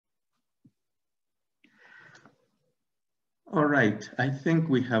All right, I think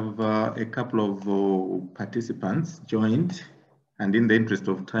we have a couple of participants joined, and in the interest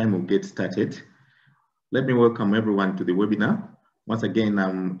of time, we'll get started. Let me welcome everyone to the webinar. Once again,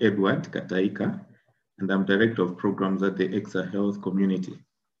 I'm Edward Kataika, and I'm Director of Programs at the ECSA Health Community.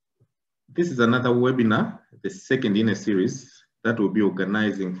 This is another webinar, the second in a series that we'll be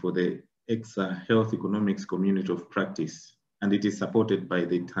organizing for the ECSA Health Economics Community of Practice, and it is supported by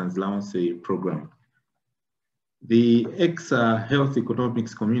the Translance program. The ECSA Health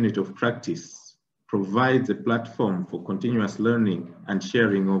Economics Community of Practice provides a platform for continuous learning and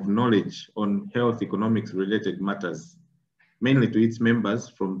sharing of knowledge on health economics related matters, mainly to its members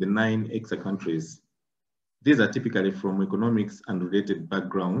from the 9 ECSA countries. These are typically from economics and related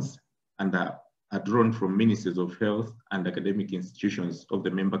backgrounds and are drawn from ministries of health and academic institutions of the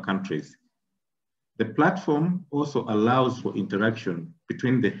member countries. The platform also allows for interaction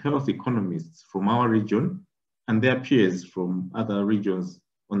between the health economists from our region and their peers from other regions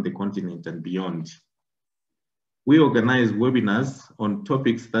on the continent and beyond. We organize webinars on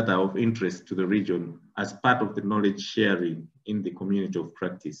topics that are of interest to the region as part of the knowledge sharing in the community of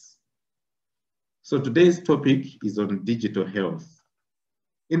practice. So today's topic is on digital health.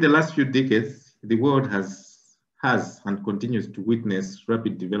 In the last few decades, the world has and continues to witness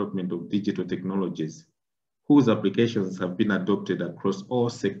rapid development of digital technologies, whose applications have been adopted across all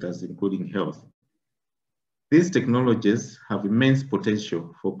sectors, including health. These technologies have immense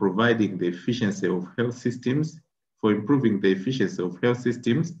potential for providing the efficiency of health systems, for improving the efficiency of health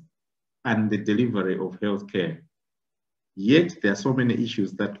systems, and the delivery of healthcare. Yet, there are so many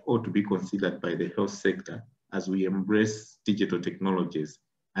issues that ought to be considered by the health sector as we embrace digital technologies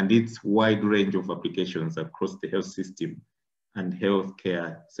and its wide range of applications across the health system and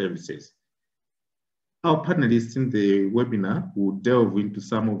healthcare services. Our panelists in the webinar will delve into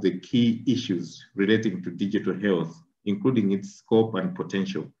some of the key issues relating to digital health, including its scope and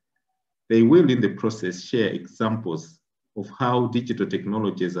potential. They will, in the process, share examples of how digital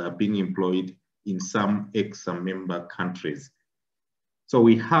technologies are being employed in some ECSA member countries. So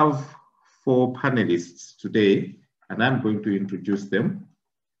we have 4 panelists today, and I'm going to introduce them.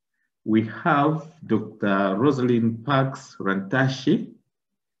 We have Dr. Rosalind Parks Rantashi,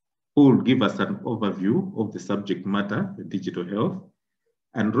 who will give us an overview of the subject matter, digital health.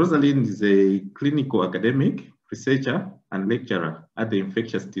 And Rosalind is a clinical academic, researcher, and lecturer at the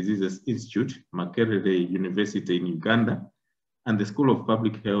Infectious Diseases Institute, Makerere University in Uganda, and the School of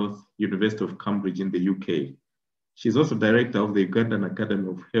Public Health, University of Cambridge in the UK. She's also director of the Ugandan Academy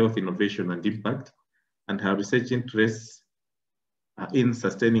of Health Innovation and Impact, and her research interests are in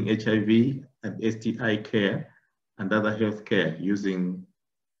sustaining HIV and STI care and other healthcare using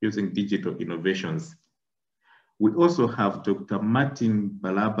digital innovations. We also have Dr. Martin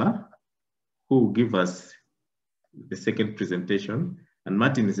Balaba, who will give us the second presentation. And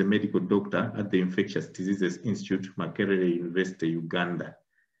Martin is a medical doctor at the Infectious Diseases Institute, Makerere University, Uganda.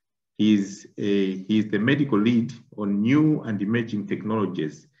 He is the medical lead on new and emerging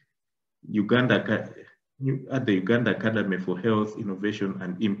technologies at the Uganda Academy for Health Innovation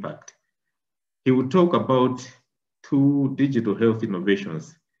and Impact. He will talk about 2 digital health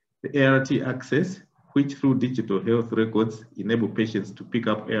innovations: the ART access, which through digital health records enable patients to pick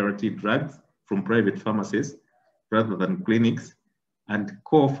up ART drugs from private pharmacies rather than clinics, and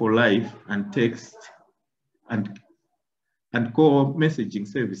Call for Life and text and core messaging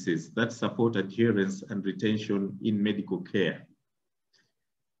services that support adherence and retention in medical care.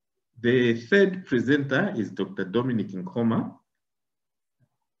 The third presenter is Dr. Dominic Nkoma,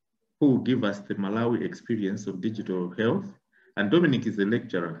 who will give us the Malawi experience of digital health. And Dominic is a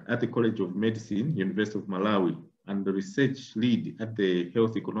lecturer at the College of Medicine, University of Malawi, and the research lead at the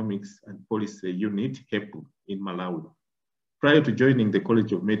Health Economics and Policy Unit, HEPU, in Malawi. Prior to joining the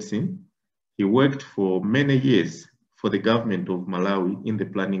College of Medicine, he worked for many years for the government of Malawi in the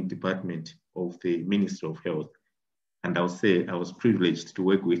planning department of the Ministry of Health. And I'll say I was privileged to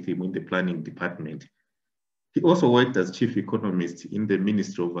work with him in the planning department. He also worked as chief economist in the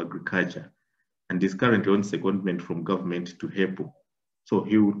Ministry of Agriculture and is currently on secondment from government to HEPU. So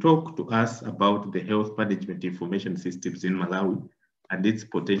he will talk to us about the health management information systems in Malawi and its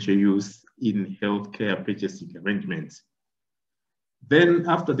potential use in healthcare purchasing arrangements. Then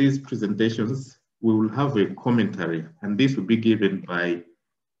after these presentations, we will have a commentary, and this will be given by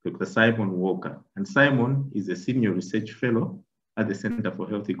Dr. Simon Walker. And Simon is a senior research fellow at the Center for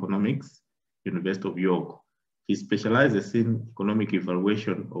Health Economics, University of York. He specializes in economic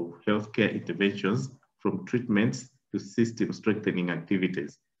evaluation of healthcare interventions from treatments to system strengthening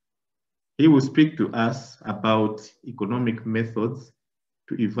activities. He will speak to us about economic methods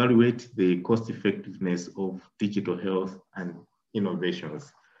to evaluate the cost effectiveness of digital health and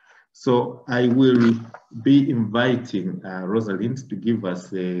innovations. So I will be inviting Rosalind to give us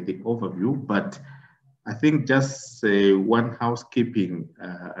the overview, but I think just one housekeeping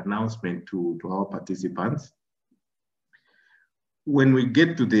announcement to our participants. When we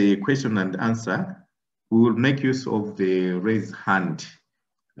get to the question and answer, we will make use of the raise hand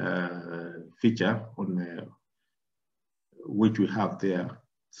feature on which we have there.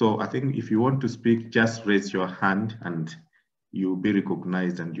 So I think if you want to speak, just raise your hand and you'll be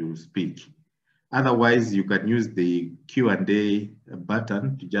recognized and you'll speak. Otherwise, you can use the Q&A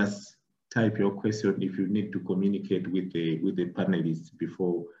button to just type your question if you need to communicate with the panelists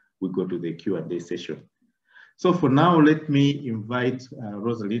before we go to the Q&A session. So for now, let me invite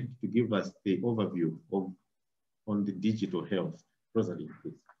Rosalind to give us the overview on the digital health. Rosalind,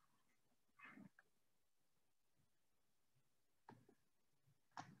 please.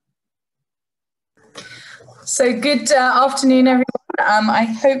 So good afternoon, everyone. I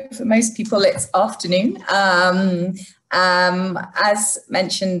hope for most people it's afternoon. As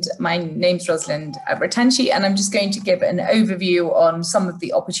mentioned, my name's Rosalind Bratanci, and I'm just going to give an overview on some of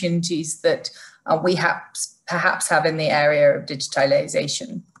the opportunities that we perhaps have in the area of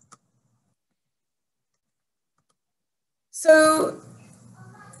digitalization. So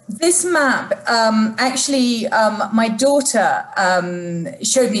this map, my daughter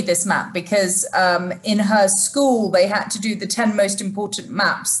showed me this map because in her school, they had to do the 10 most important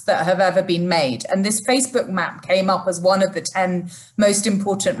maps that have ever been made. And this Facebook map came up as one of the 10 most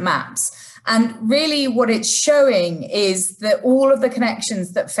important maps. And really what it's showing is that all of the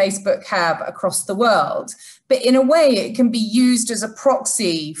connections that Facebook have across the world, but in a way it can be used as a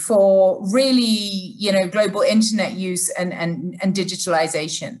proxy for really, you know, global internet use and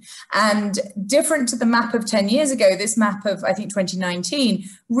digitalization. And different to the map of 10 years ago, this map of, I think, 2019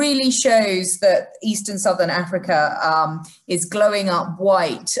 really shows that East and Southern Africa is glowing up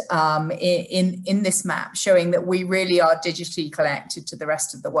white in this map, showing that we really are digitally connected to the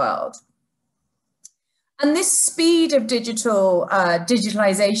rest of the world. And this speed of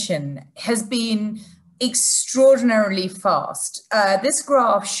digitalization has been extraordinarily fast. This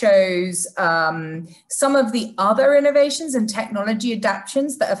graph shows some of the other innovations and technology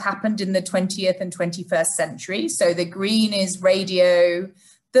adaptations that have happened in the 20th and 21st century. So the green is radio,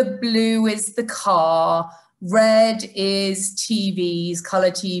 the blue is the car, red is TVs,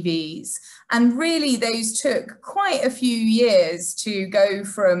 color TVs. And really those took quite a few years to go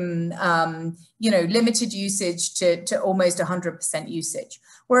from, you know, limited usage to almost 100% usage.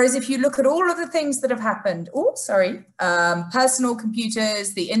 Whereas if you look at all of the things that have happened, personal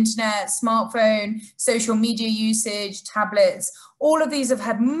computers, the internet, smartphone, social media usage, tablets, all of these have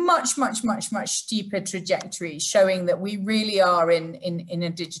had much steeper trajectories, showing that we really are in a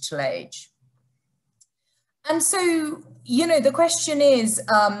digital age. And so, you know, the question is,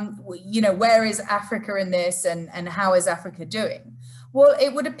 you know, where is Africa in this and how is Africa doing? Well,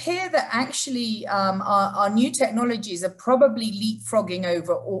 it would appear that actually our new technologies are probably leapfrogging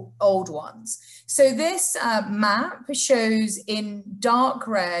over old ones. So this map shows in dark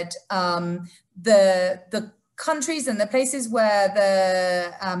red the countries and the places where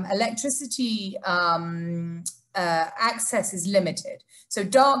the electricity access is limited. So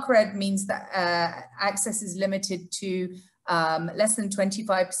dark red means that access is limited to less than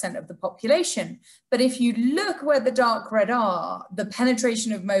 25% of the population. But if you look where the dark red are, the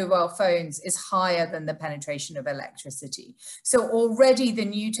penetration of mobile phones is higher than the penetration of electricity. So already the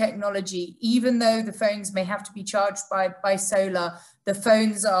new technology, even though the phones may have to be charged by solar, the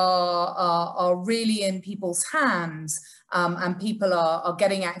phones are really in people's hands, and people are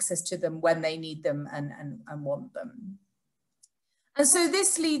getting access to them when they need them and want them. And so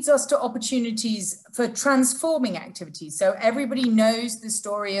this leads us to opportunities for transforming activities. So everybody knows the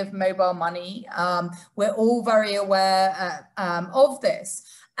story of mobile money. We're all very aware of this.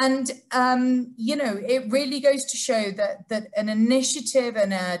 And, you know, it really goes to show that an initiative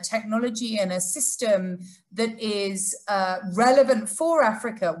and a technology and a system that is relevant for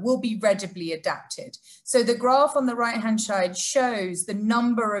Africa will be readily adapted. So the graph on the right-hand side shows the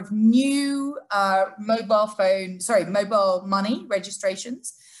number of new mobile money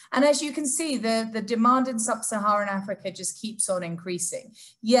registrations. And as you can see, the demand in sub-Saharan Africa just keeps on increasing.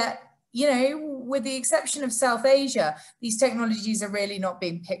 Yet, you know, with the exception of South Asia, these technologies are really not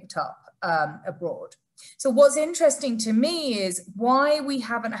being picked up abroad. So what's interesting to me is why we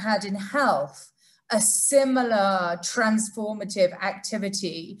haven't had in health a similar transformative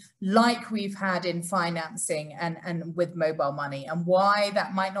activity like we've had in financing and with mobile money, and why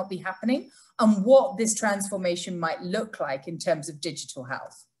that might not be happening, and what this transformation might look like in terms of digital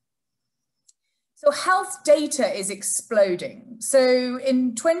health. So health data is exploding. So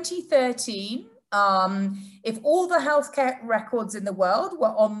in 2013, if all the healthcare records in the world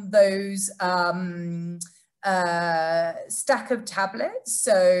were on those stack of tablets,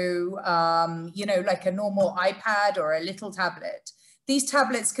 so you know, like a normal iPad or a little tablet, these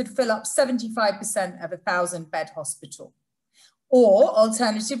tablets could fill up 75% of a 1,000-bed hospital. Or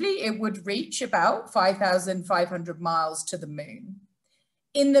alternatively, it would reach about 5,500 miles to the moon.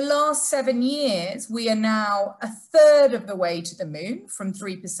 In the last 7 years, we are now 1/3 of the way to the moon, from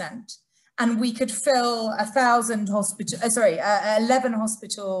 3%, and we could fill 11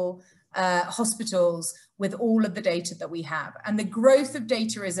 hospitals with all of the data that we have. And the growth of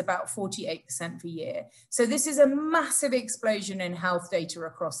data is about 48% per year. So this is a massive explosion in health data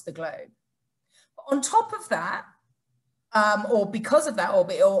across the globe. On top of that, or because of that,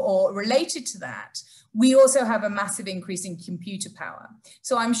 or related to that, we also have a massive increase in computer power.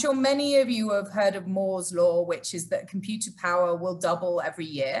 So I'm sure many of you have heard of Moore's law, which is that computer power will double every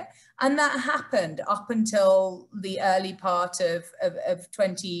year. And that happened up until the early part of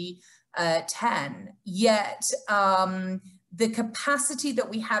 2010. Yet the capacity that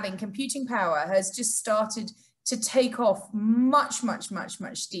we have in computing power has just started to take off much more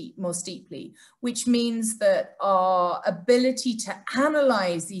steeply, which means that our ability to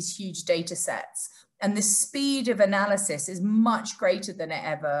analyze these huge data sets and the speed of analysis is much greater than it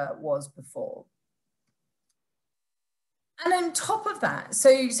ever was before. And on top of that,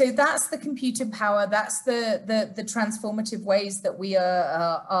 so that's the computer power, that's the transformative ways that we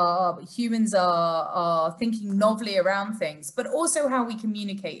humans are thinking novelly around things, but also how we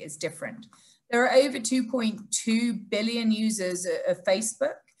communicate is different. There are over 2.2 billion users of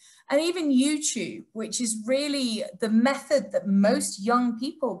Facebook, and even YouTube, which is really the method that most young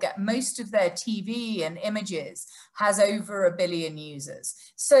people get most of their TV and images, has over 1 billion users.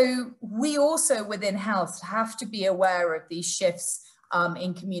 So we also within health have to be aware of these shifts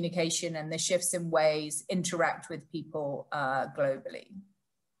in communication and the shifts in ways interact with people globally.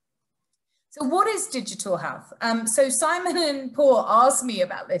 So what is digital health? So Simon and Paul asked me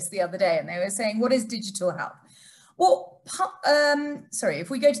about this the other day, and they were saying, what is digital health? Well, if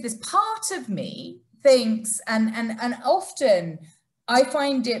we go to this, part of me thinks, and often I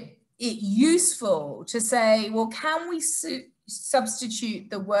find it useful to say, well, can we substitute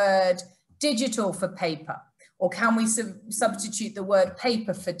the word digital for paper? Or can we substitute the word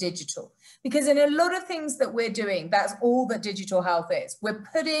paper for digital? Because in a lot of things that we're doing, that's all that digital health is. We're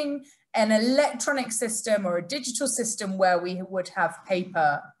putting an electronic system or a digital system where we would have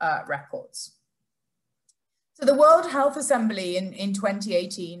paper records. So the World Health Assembly in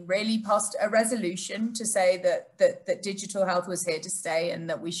 2018 really passed a resolution to say that digital health was here to stay and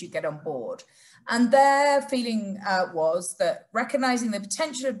that we should get on board. And their feeling was that recognizing the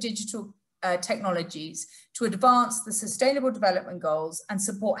potential of digital technologies to advance the Sustainable Development Goals and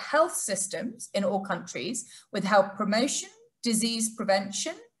support health systems in all countries with health promotion, disease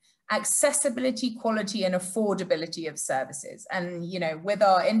prevention, accessibility, quality, and affordability of services. And, you know, with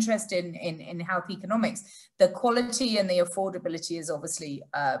our interest in health economics, the quality and the affordability is obviously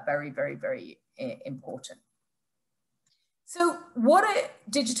very important. So what are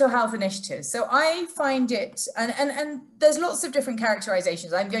digital health initiatives? So I find it, and there's lots of different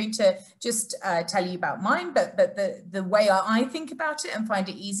characterizations. I'm going to just tell you about mine, but the way I think about it and find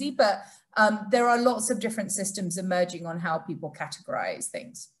it easy, but there are lots of different systems emerging on how people categorize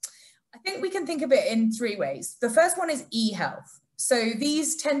things. I think we can think of it in 3 ways. The first one is e-health. So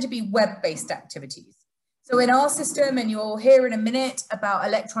these tend to be web-based activities. So in our system, and you'll hear in a minute about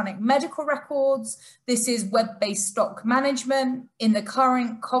electronic medical records, this is web-based stock management. In the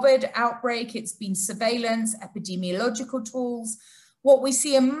current COVID outbreak, it's been surveillance, epidemiological tools. What we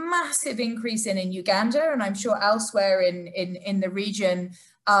see a massive increase in Uganda, and I'm sure elsewhere in the region,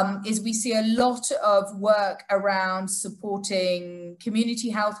 is we see a lot of work around supporting community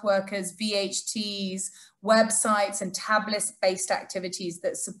health workers, VHTs, websites and tablet-based activities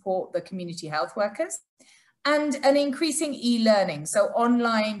that support the community health workers, and an increasing e-learning, so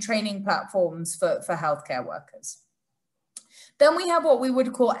online training platforms for healthcare workers. Then we have what we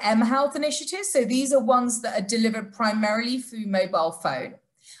would call mHealth initiatives. So these are ones that are delivered primarily through mobile phone.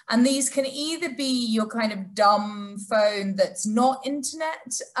 And these can either be your kind of dumb phone that's not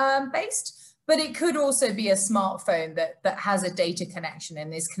internet based, but it could also be a smartphone that has a data connection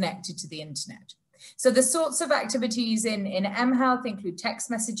and is connected to the internet. So the sorts of activities in mHealth include text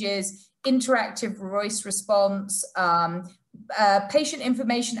messages, interactive voice response, patient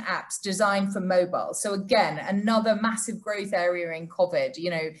information apps designed for mobile. So again, another massive growth area in COVID, you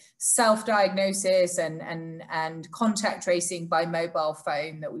know, self-diagnosis and contact tracing by mobile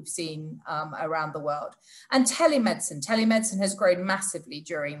phone that we've seen around the world. And telemedicine. Telemedicine has grown massively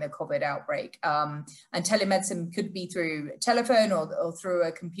during the COVID outbreak. And telemedicine could be through telephone or through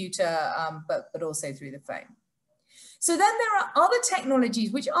a computer, but also through the phone. So then there are other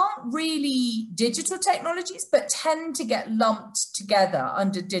technologies which aren't really digital technologies, but tend to get lumped together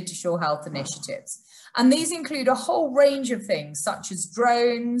under digital health initiatives. And these include a whole range of things, such as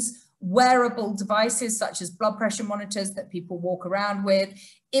drones, wearable devices, such as blood pressure monitors that people walk around with,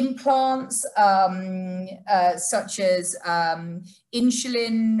 implants, such as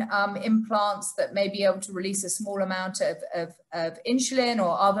insulin implants that may be able to release a small amount of insulin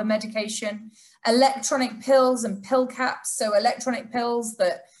or other medication, electronic pills and pill caps. So electronic pills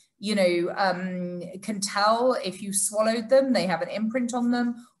that, you know, can tell if you swallowed them, they have an imprint on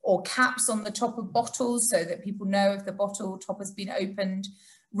them, or caps on the top of bottles so that people know if the bottle top has been opened.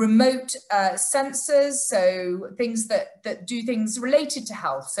 Remote sensors, so things that do things related to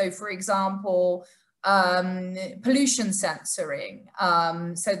health. So for example, pollution sensoring,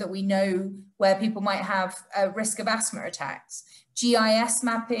 so that we know where people might have a risk of asthma attacks. GIS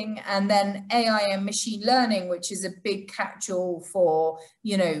mapping, and then AI and machine learning, which is a big catch-all for,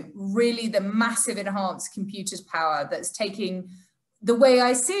 you know, really the massive enhanced computer's power that's taking, the way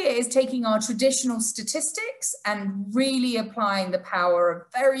I see it is taking our traditional statistics and really applying the power of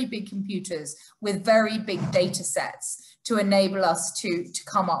very big computers with very big data sets to enable us to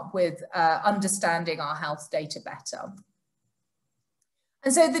come up with understanding our health data better.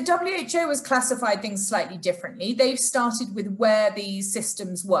 And so the WHO has classified things slightly differently. They've started with where these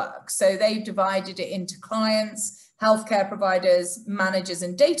systems work. So they've divided it into clients, healthcare providers, managers,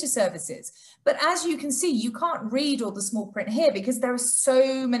 and data services. But as you can see, you can't read all the small print here because there are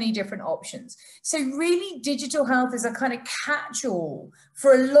so many different options. So really, digital health is a kind of catch-all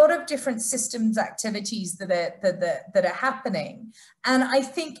for a lot of different systems activities that are happening. And I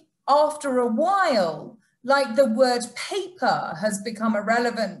think after a while, like the word paper has become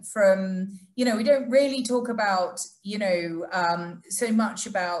irrelevant from, you know, we don't really talk about, you know, so much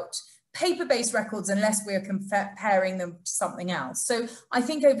about paper-based records unless we're comparing them to something else. So I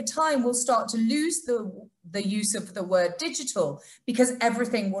think over time we'll start to lose the use of the word digital because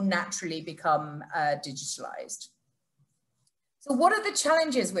everything will naturally become digitalized. So what are the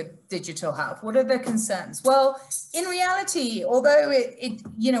challenges with digital health? What are the concerns? Well, in reality, although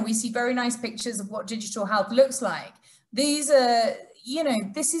you know, we see very nice pictures of what digital health looks like, these are, you know,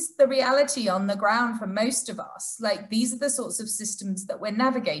 this is the reality on the ground for most of us. Like, these are the sorts of systems that we're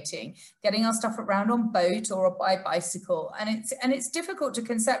navigating, getting our stuff around on boat or by bicycle. And it's difficult to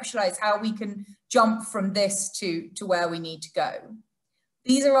conceptualize how we can jump from this to where we need to go.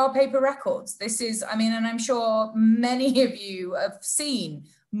 These are our paper records. This is, I mean, and I'm sure many of you have seen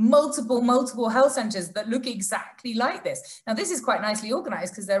multiple health centers that look exactly like this. Now, this is quite nicely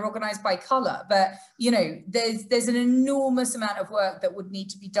organized because they're organized by color, but, you know, there's an enormous amount of work that would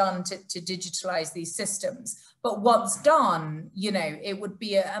need to be done to digitalize these systems. But once done, you know, it would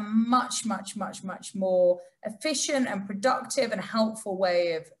be a much more efficient and productive and helpful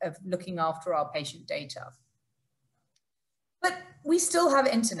way of looking after our patient data. But we still have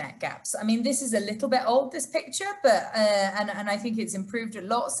internet gaps. I mean, this is a little bit old, this picture, but and I think it's improved a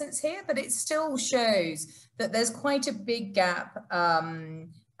lot since here, but it still shows that there's quite a big gap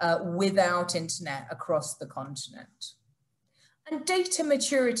without internet across the continent. And data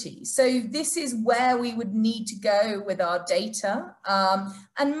maturity. So this is where we would need to go with our data.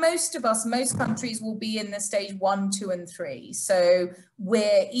 And most of us, most countries will be in the stage 1, 2, and 3. So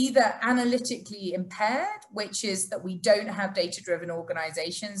we're either analytically impaired, which is that we don't have data-driven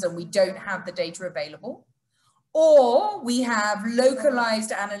organizations and we don't have the data available, or we have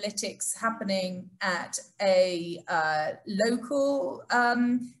localized analytics happening at a local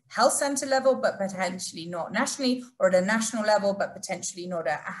health center level, but potentially not nationally, or at a national level, but potentially not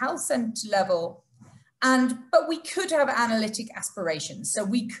at a health center level. But we could have analytic aspirations. So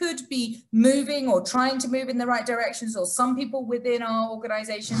we could be moving or trying to move in the right directions, or some people within our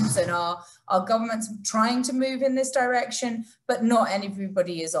organizations and our governments trying to move in this direction, but not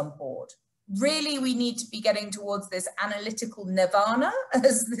everybody is on board. Really, we need to be getting towards this analytical nirvana,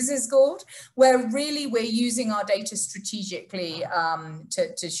 as this is called, where really we're using our data strategically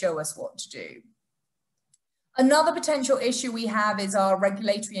to show us what to do. Another potential issue we have is our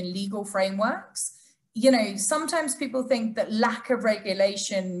regulatory and legal frameworks. you know, sometimes people think that lack of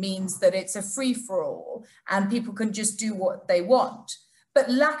regulation means that it's a free-for-all and people can just do what they want. But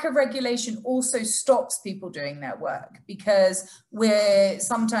lack of regulation also stops people doing their work, because we're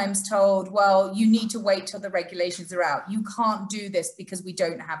sometimes told, well, you need to wait till the regulations are out. You can't do this because we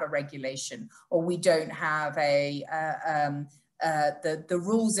don't have a regulation, or we don't have the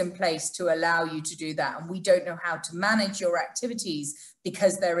rules in place to allow you to do that. And we don't know how to manage your activities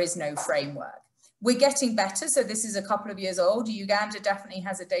because there is no framework. We're getting better. So this is a couple of years old. Uganda definitely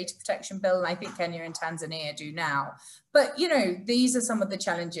has a data protection bill, and I think Kenya and Tanzania do now. But, you know, these are some of the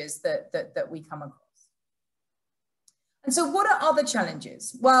challenges that we come across. And so what are other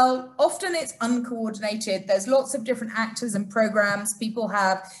challenges? Well, often it's uncoordinated. There's lots of different actors and programs. People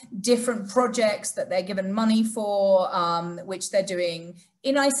have different projects that they're given money for, which they're doing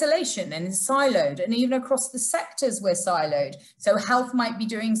in isolation and siloed, and even across the sectors we're siloed. So health might be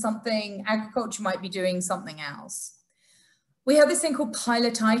doing something, agriculture might be doing something else. We have this thing called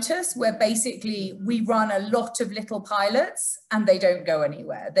pilotitis, where basically we run a lot of little pilots and they don't go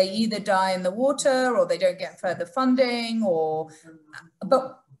anywhere. They either die in the water, or they don't get further funding, or,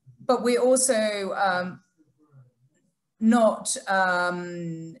 but we're also not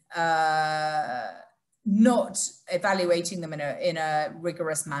evaluating them in a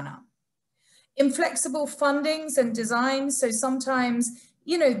rigorous manner. Inflexible fundings and designs. So sometimes,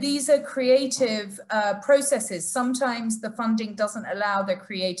 you know, these are creative processes. Sometimes the funding doesn't allow the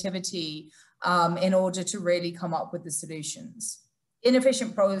creativity in order to really come up with the solutions.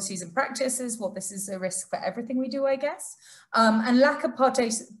 Inefficient policies and practices. Well, this is a risk for everything we do, I guess. And lack of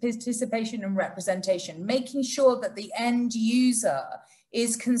participation and representation, making sure that the end user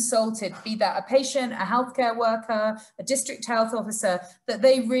is consulted, be that a patient, a healthcare worker, a district health officer, that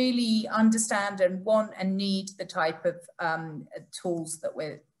they really understand and want and need the type of tools that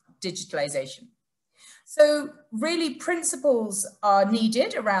we're digitalization. So really principles are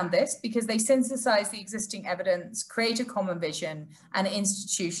needed around this, because they synthesize the existing evidence, create a common vision, and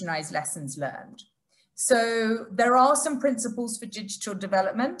institutionalize lessons learned. So there are some principles for digital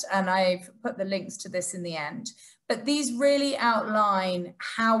development, and I've put the links to this in the end. But these really outline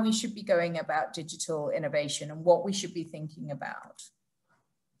how we should be going about digital innovation and what we should be thinking about.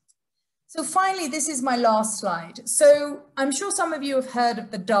 So finally, this is my last slide. So I'm sure some of you have heard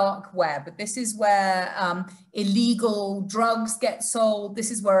of the dark web. This is where illegal drugs get sold. This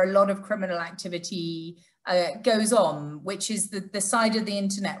is where a lot of criminal activity goes on, which is the side of the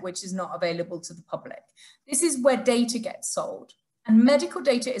internet which is not available to the public. This is where data gets sold. And medical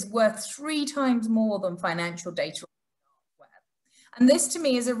data is worth 3 times more than financial data on the web. And this to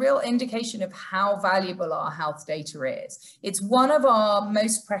me is a real indication of how valuable our health data is. It's one of our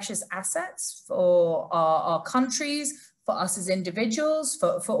most precious assets for our countries, for us as individuals,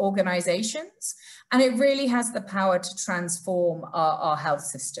 for organizations. And it really has the power to transform our health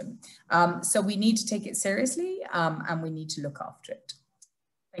system. So we need to take it seriously, and we need to look after it.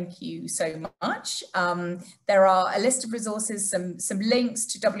 Thank you so much. There are a list of resources, some links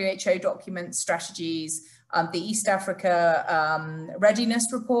to WHO documents, strategies, the East Africa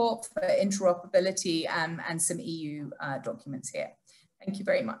readiness report for interoperability, and some EU documents here. Thank you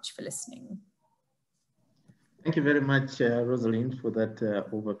very much for listening. Thank you very much, Rosalind, for that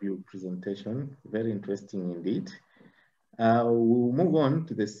overview presentation. Very interesting indeed. We'll move on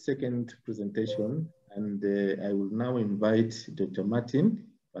to the second presentation, and I will now invite Dr. Martin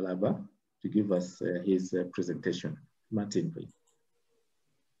Balaba to give us his presentation. Martin, please.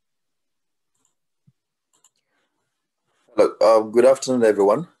 Hello, good afternoon,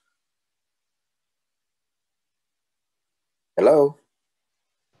 everyone. Hello?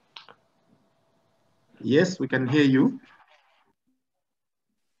 Yes, we can hear you.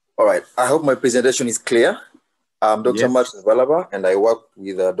 All right, I hope my presentation is clear. I'm Dr. Yes. Martin Balaba, and I work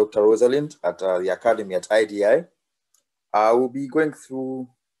with Dr. Rosalind at the Academy at IDI. I will be going through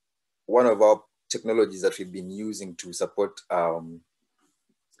one of our technologies that we've been using to support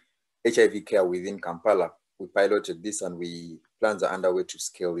HIV care within Kampala. We piloted this, and plans are underway to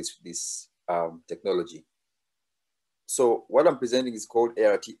scale this technology. So what I'm presenting is called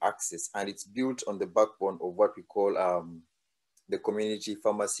ART Access, and it's built on the backbone of what we call the community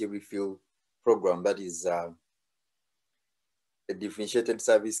pharmacy refill program. That is a differentiated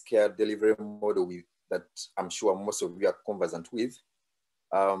service care delivery model that I'm sure most of you are conversant with.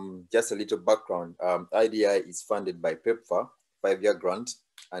 Just a little background, IDI is funded by PEPFAR, 5-year grant,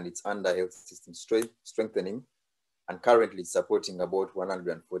 and it's under health system strengthening, and currently supporting about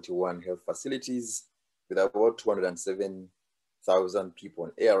 141 health facilities with about 207,000 people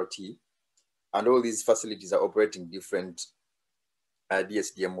on ART. And all these facilities are operating different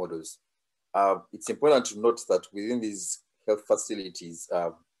DSDM models. it's important to note that within these health facilities,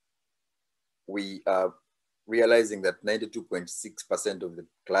 we are realizing that 92.6% of the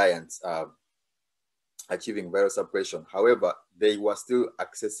clients are achieving viral suppression. However, they were still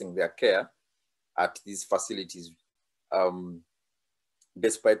accessing their care at these facilities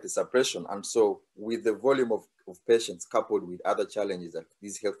despite the suppression. And so with the volume of patients coupled with other challenges that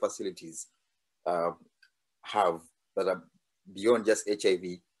these health facilities have that are beyond just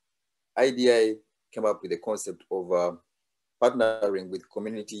HIV, IDI came up with the concept of partnering with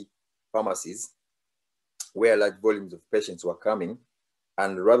community pharmacies where large volumes of patients were coming.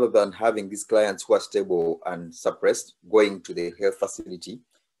 And rather than having these clients who are stable and suppressed going to the health facility,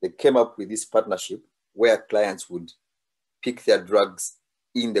 they came up with this partnership where clients would pick their drugs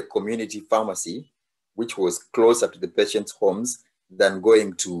in the community pharmacy, which was closer to the patient's homes than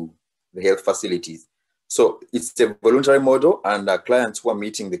going to the health facilities. So it's a voluntary model, and clients who are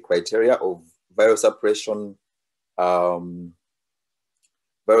meeting the criteria of viral suppression,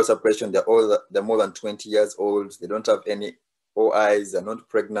 they're more than 20 years old, they don't have any OIs, they're not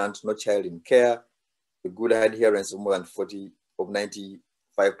pregnant, no child in care, a good adherence of more than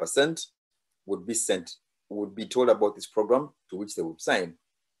 95% would be told about this program, to which they would sign.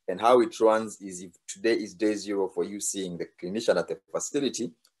 And how it runs is, if today is day 0 for you seeing the clinician at the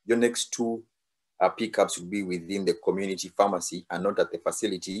facility, your next 2 pickups will be within the community pharmacy and not at the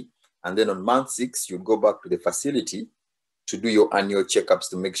facility. And then on month 6, you go back to the facility to do your annual checkups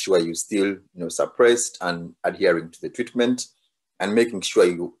to make sure you're still suppressed and adhering to the treatment, and making sure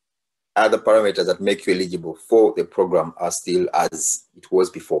you other parameters that make you eligible for the program are still as it was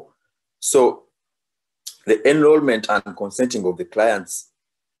before. So the enrollment and consenting of the clients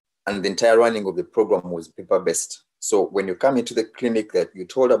and the entire running of the program was paper-based. So when you come into the clinic that you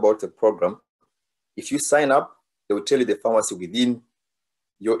told about the program, if you sign up, they will tell you the pharmacy within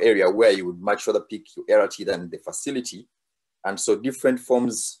your area where you would much rather pick your ART than the facility. And so different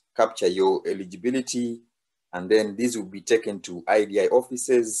forms capture your eligibility, and then these will be taken to IDI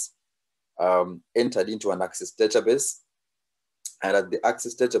offices, entered into an access database. And at the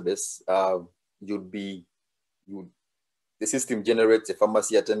access database, the system generates a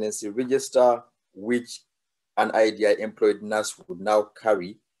pharmacy attendance register, which an IDI employed nurse would now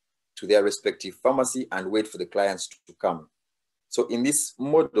carry to their respective pharmacy and wait for the clients to come. So in this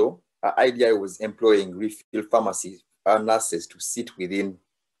model, IDI was employing refill pharmacy nurses to sit within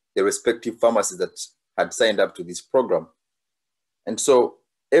the respective pharmacies that had signed up to this program. And so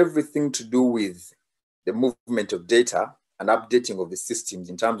everything to do with the movement of data and updating of the systems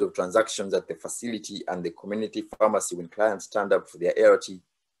in terms of transactions at the facility and the community pharmacy when clients turned up for their ART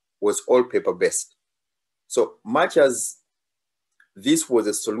was all paper-based. So much as this was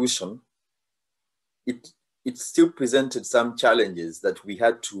a solution, it still presented some challenges that we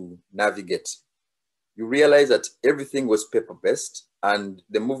had to navigate. You realize that everything was paper-based, and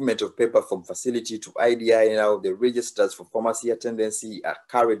the movement of paper from facility to IDI, now the registers for pharmacy attendancy are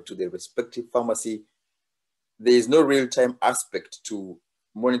carried to the respective pharmacy. There is no real-time aspect to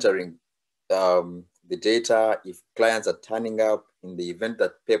monitoring the data. If clients are turning up, in the event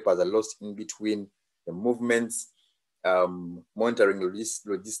that papers are lost in between the movements, monitoring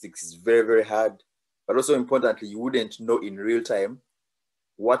logistics is very, very hard. But also importantly, you wouldn't know in real time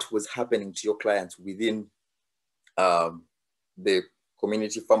what was happening to your clients within the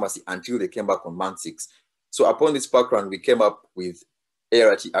community pharmacy until they came back on month 6. So upon this background, we came up with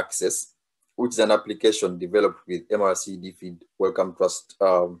ART Access, which is an application developed with MRC DFID Wellcome Trust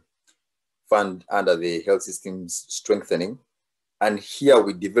Fund under the Health Systems Strengthening. And here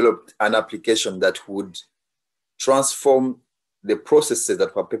we developed an application that would transform the processes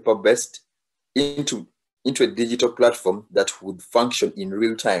that were paper-based into a digital platform that would function in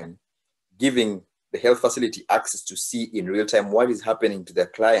real time, giving the health facility access to see in real time what is happening to their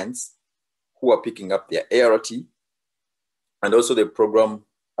clients who are picking up their ART. And also the program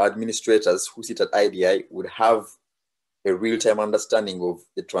administrators who sit at IDI would have a real-time understanding of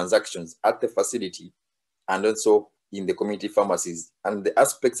the transactions at the facility and also in the community pharmacies. And the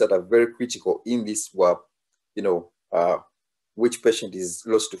aspects that are very critical in this were, which patient is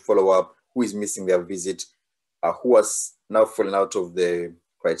lost to follow-up, who is missing their visit, who has now fallen out of the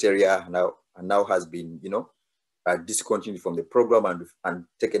criteria and now has been, discontinued from the program and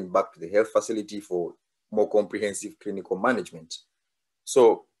taken back to the health facility for more comprehensive clinical management.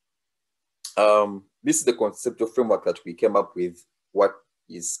 So this is the conceptual framework that we came up with. What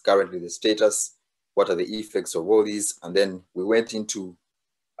is currently the status? What are the effects of all these? And then we went into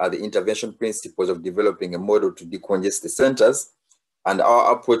the intervention principles of developing a model to decongest the centers. And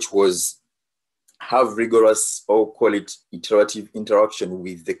our approach was have rigorous, or call it iterative interaction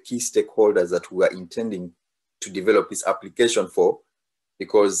with the key stakeholders that we are intending to develop this application for,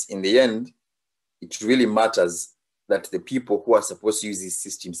 because in the end, it really matters that the people who are supposed to use these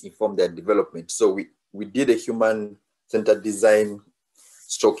systems inform their development. So we did a human-centered design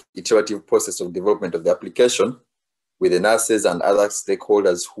stroke iterative process of development of the application with the nurses and other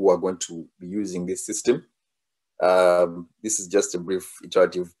stakeholders who are going to be using this system. This is just a brief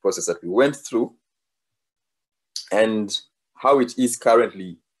iterative process that we went through. And how it is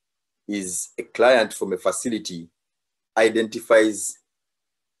currently is a client from a facility identifies,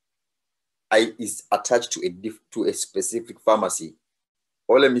 is attached to a specific pharmacy.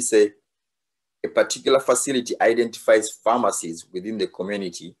 Or let me say, a particular facility identifies pharmacies within the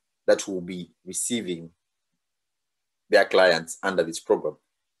community that will be receiving their clients under this program.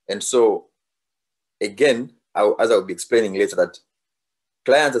 And so, again, as I'll be explaining later, that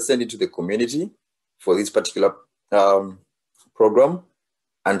clients are sent into the community for this particular program.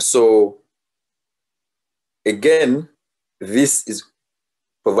 And so, again, this is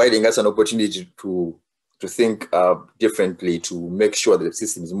providing us an opportunity to think differently, to make sure that the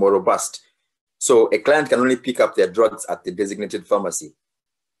system is more robust. So a client can only pick up their drugs at the designated pharmacy.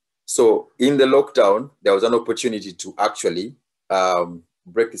 So in the lockdown, there was an opportunity to actually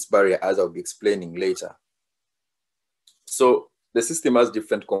break this barrier, as I'll be explaining later. So the system has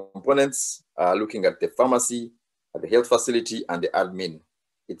different components, looking at the pharmacy, at the health facility, and the admin.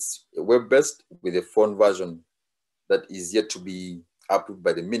 It's web-based with a phone version that is yet to be approved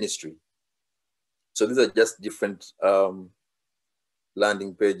by the ministry. So these are just different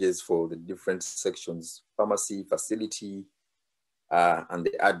landing pages for the different sections: pharmacy, facility, and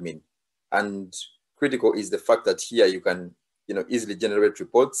the admin. And critical is the fact that here you can easily generate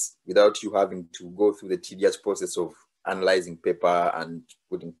reports without you having to go through the tedious process of analyzing paper and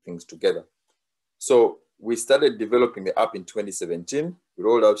putting things together. So we started developing the app in 2017. We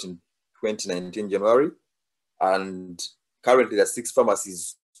rolled out in 2019 January, and currently there are 6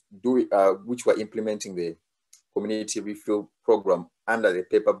 pharmacies which were implementing the community refill program under the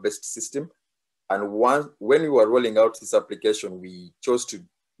paper-based system. And when we were rolling out this application, we chose to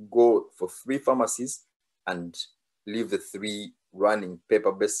go for 3 pharmacies and leave the 3 running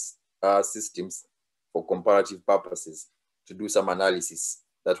paper-based systems for comparative purposes to do some analysis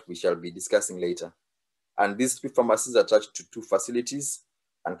that we shall be discussing later. And these 3 pharmacies are attached to 2 facilities,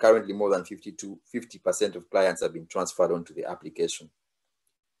 and currently more than 50% of clients have been transferred onto the application.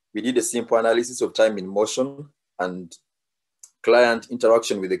 We did a simple analysis of time in motion and client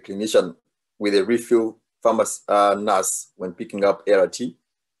interaction with the clinician, with a refill pharmacy nurse when picking up ART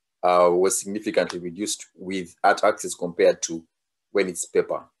was significantly reduced with at access compared to when it's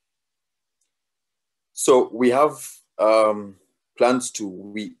paper. So we have plans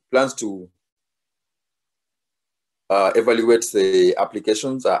to evaluate the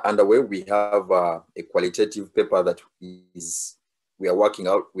applications are underway. We have a qualitative paper that we are working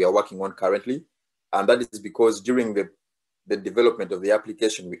on currently, and that is because during the development of the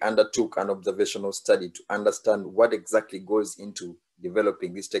application, we undertook an observational study to understand what exactly goes into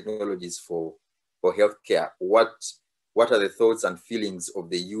developing these technologies for healthcare. What are the thoughts and feelings of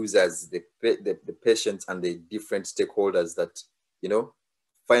the users, the patients, and the different stakeholders that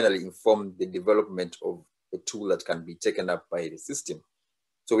finally inform the development of a tool that can be taken up by the system.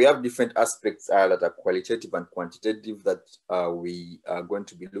 So we have different aspects that are qualitative and quantitative that we are going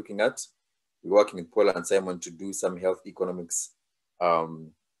to be looking at. We're working with Paul and Simon to do some health economics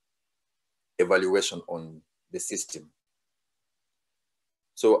evaluation on the system.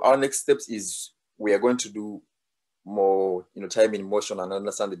 So our next steps is we are going to do more time in motion and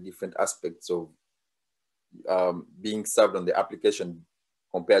understand the different aspects of being served on the application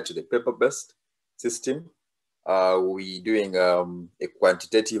compared to the paper-based system. We're doing a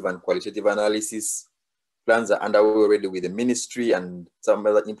quantitative and qualitative analysis. Plans are underway already with the ministry and some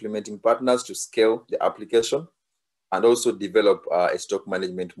other implementing partners to scale the application and also develop a stock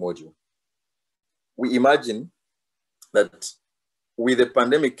management module. We imagine that with the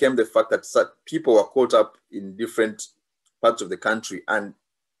pandemic came the fact that people were caught up in different parts of the country, and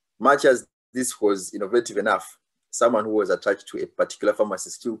much as this was innovative enough, someone who was attached to a particular pharmacy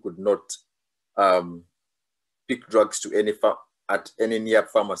still could not pick drugs to at any near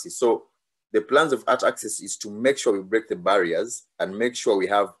pharmacy. So the plans of At Access is to make sure we break the barriers and make sure we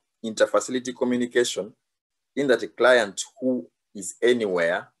have inter-facility communication, in that a client who is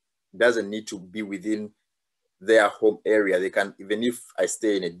anywhere doesn't need to be within their home area. They can, even if I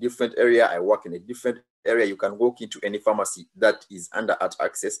stay in a different area, I work in a different area, you can walk into any pharmacy that is under At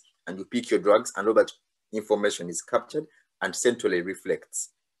Access and you pick your drugs, and all that information is captured and centrally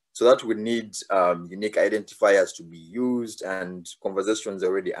reflects. So that would need unique identifiers to be used, and conversations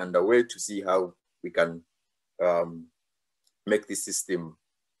already underway to see how we can make this system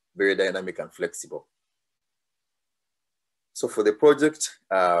very dynamic and flexible. So for the project,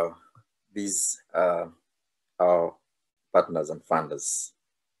 these are our partners and funders.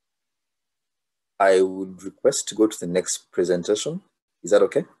 I would request to go to the next presentation. Is that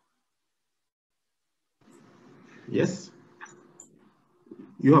okay? Yes.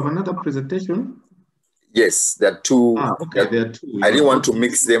 You have another presentation? Yes, there are two. Okay, there are two. I didn't want to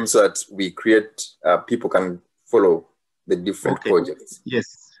mix them so that we create, people can follow the different projects.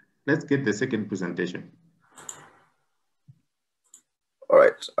 Yes, let's get the second presentation. All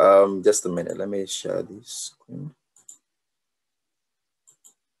right, just a minute. Let me share this screen.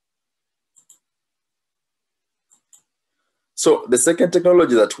 So the second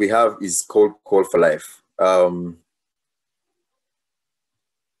technology that we have is called Call for Life.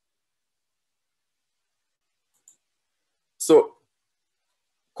 So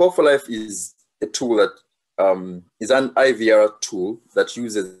Call for Life is a tool that is an IVR tool that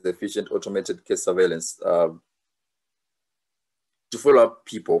uses efficient automated case surveillance to follow up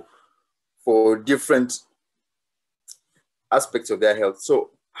people for different aspects of their health. So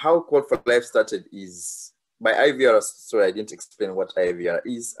how Call for Life started is by IVR. Sorry, I didn't explain what IVR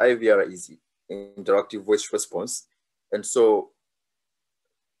is. IVR is interactive voice response. And so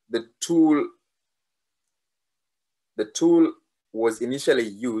the tool was initially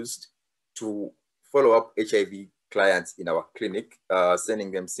used to follow up HIV clients in our clinic,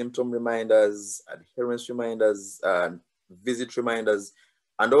 sending them symptom reminders, adherence reminders, and visit reminders.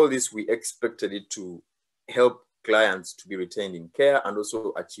 And all this, we expected it to help clients to be retained in care and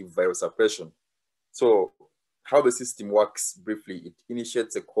also achieve virus suppression. So how the system works briefly, it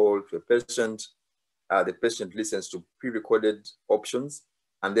initiates a call to a patient. The patient listens to pre-recorded options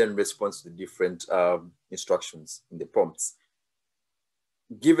and then responds to the different instructions in the prompts.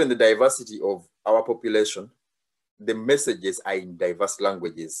 Given the diversity of our population, the messages are in diverse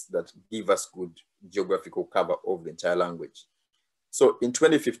languages that give us good geographical cover of the entire language. So in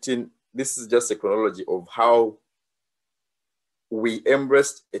 2015, this is just a chronology of how we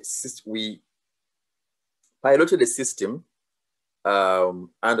embraced it. We piloted a system, and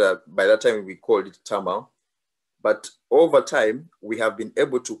by that time we called it TAMA. But over time, we have been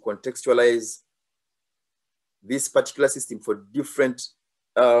able to contextualize this particular system for different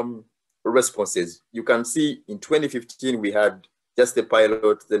responses. You can see in 2015, we had just a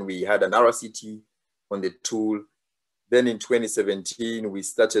pilot, then we had an RCT on the tool. Then in 2017, we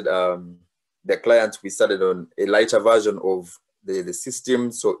started, the clients, we started on a lighter version of the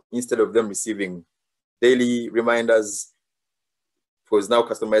system. So instead of them receiving daily reminders, it was now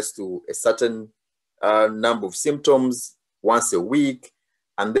customized to a certain number of symptoms once a week.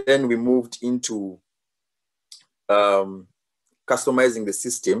 And then we moved into customizing the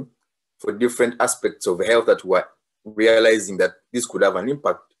system for different aspects of health that we're realizing that this could have an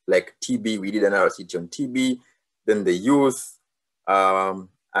impact, like TB. We did an RCT on TB, then the youth,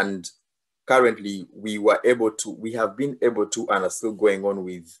 and currently we have been able to, and are still going on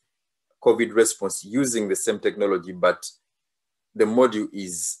with COVID response using the same technology, but the module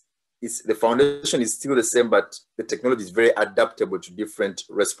the foundation is still the same, but the technology is very adaptable to different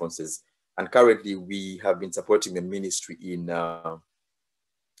responses. And currently we have been supporting the ministry in the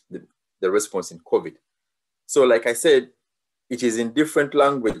response in COVID. So like I said, it is in different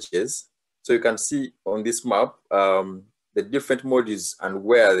languages. So you can see on this map, the different modules and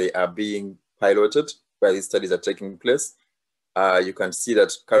where they are being piloted, where these studies are taking place. You can see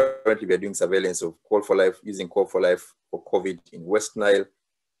that currently we are doing surveillance of Call for Life, using Call for Life for COVID in West Nile,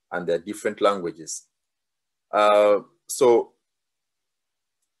 and there are different languages. So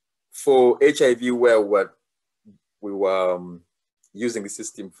for HIV, where we were using the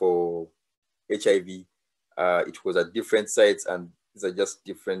system for HIV, it was at different sites, and these are just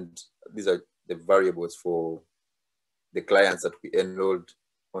different, these are the variables for the clients that we enrolled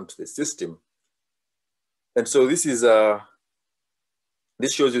onto the system. And so this is,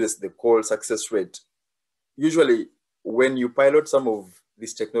 this shows you the call success rate. Usually when you pilot some of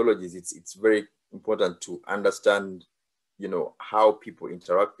these technologies, it's very important to understand, how people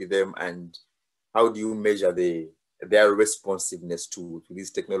interact with them and how do you measure their responsiveness to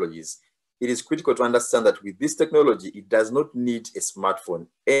these technologies. It is critical to understand that with this technology, it does not need a smartphone.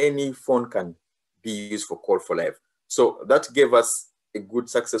 Any phone can be used for Call for Life. So that gave us a good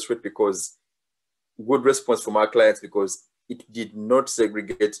success rate, because good response from our clients, because it did not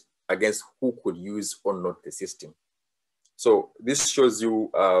segregate against who could use or not the system. So this shows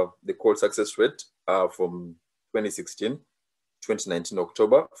you the call success rate from 2016. 2019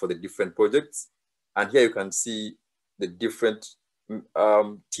 October for the different projects. And here you can see the different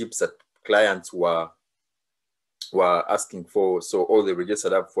tips that clients were asking for. So all they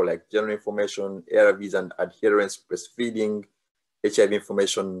registered up for, like general information, ARVs and adherence, breastfeeding, HIV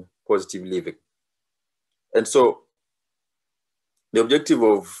information, positive living. And so the objective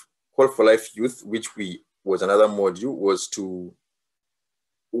of Call for Life Youth, which was another module, was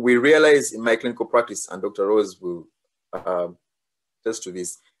we realized in my clinical practice, and Dr. Rose will attest to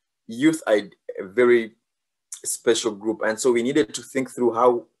this, youth are a very special group. And so we needed to think through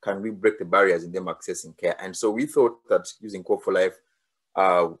how can we break the barriers in them accessing care. And so we thought that using Call for Life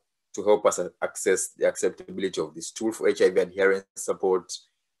to help us access the acceptability of this tool for HIV adherence support,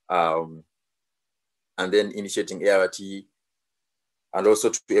 and then initiating ART, and also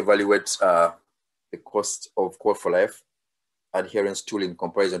to evaluate the cost of Call for Life adherence tool in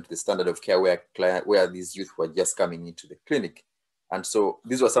comparison to the standard of care where these youth were just coming into the clinic. And so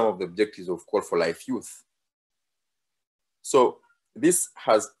these were some of the objectives of Call for Life Youth. So this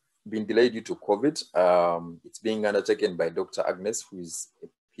has been delayed due to COVID. It's being undertaken by Dr. Agnes, who is a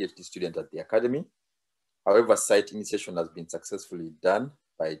PhD student at the Academy. However, site initiation has been successfully done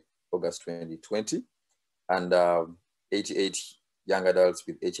by August 2020, and 88 young adults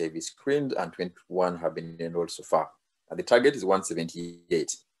with HIV screened and 21 have been enrolled so far. And the target is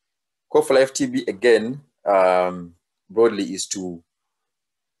 178. Call for Life TB, again, broadly is to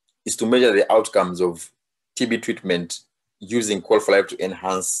measure the outcomes of TB treatment using Call for Life to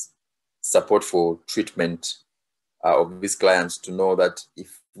enhance support for treatment of these clients, to know that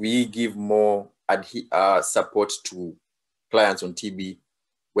if we give more support to clients on TB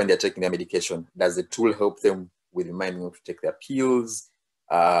when they're taking their medication, does the tool help them with reminding them to take their pills?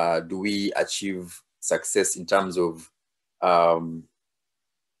 Do we achieve success in terms of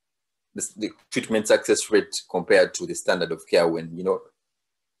the treatment success rate compared to the standard of care, when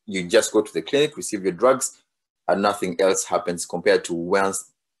you just go to the clinic, receive your drugs, and nothing else happens, compared to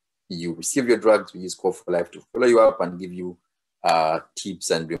once you receive your drugs, we use Call for Life to follow you up and give you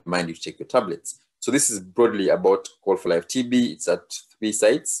tips and remind you to take your tablets. So this is broadly about Call for Life TB. It's at 3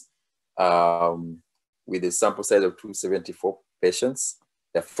 sites with a sample size of 274 patients.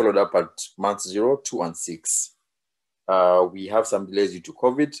 They're followed up at month 0, 2, and 6. We have some delays due to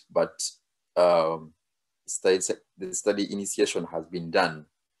COVID, but the study initiation has been done.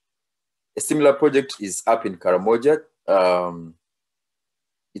 A similar project is up in Karamoja.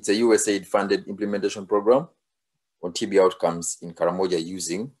 It's a USAID-funded implementation program on TB outcomes in Karamoja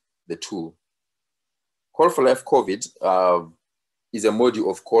using the tool. Call for Life COVID is a module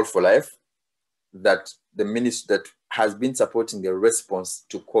of Call for Life that that has been supporting the response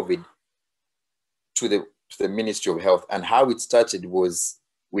to COVID to the Ministry of Health. And how it started was,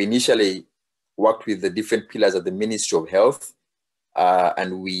 we initially worked with the different pillars of the Ministry of Health,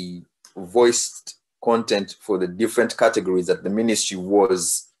 and we voiced content for the different categories that the ministry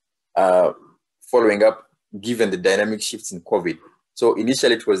was following up, given the dynamic shifts in COVID. So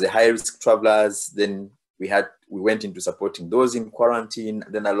initially it was the high-risk travelers, then we went into supporting those in quarantine,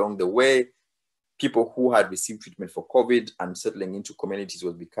 then along the way, people who had received treatment for COVID and settling into communities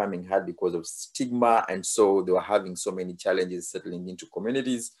was becoming hard because of stigma, and so they were having so many challenges settling into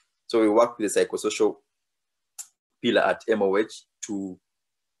communities. So we worked with the psychosocial pillar at MOH to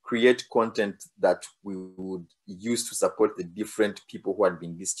create content that we would use to support the different people who had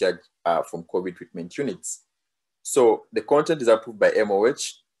been discharged from COVID treatment units. So the content is approved by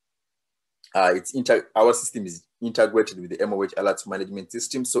MOH. Our system is integrated with the MOH alerts management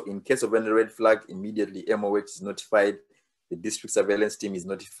system. So in case of any red flag, immediately MOH is notified, the district surveillance team is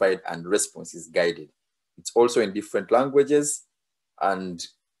notified, and response is guided. It's also in different languages, and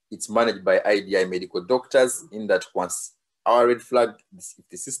it's managed by IDI medical doctors, in that once our red flag, if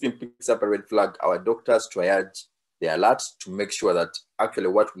the system picks up a red flag, our doctors triage the alert to make sure that actually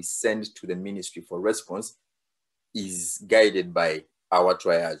what we send to the ministry for response is guided by our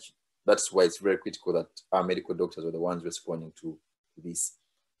triage. That's why it's very critical that our medical doctors are the ones responding to this.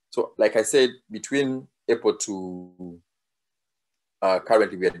 So like I said, between April to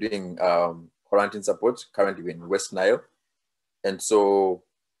currently we are doing quarantine support. Currently we're in West Nile. And so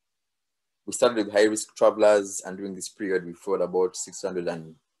we started with high-risk travelers, and during this period, we followed about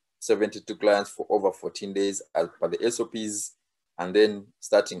 672 clients for over 14 days as per the SOPs. And then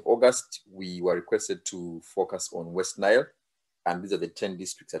starting August, we were requested to focus on West Nile. And these are the 10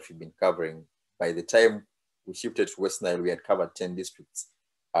 districts that we've been covering. By the time we shifted to West Nile, we had covered 10 districts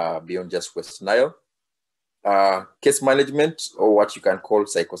beyond just West Nile. Case management, or what you can call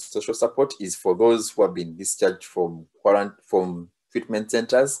psychosocial support, is for those who have been discharged from treatment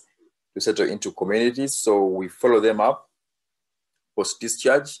centers to settle into communities. So we follow them up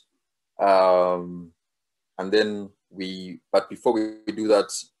post-discharge. And then but before we do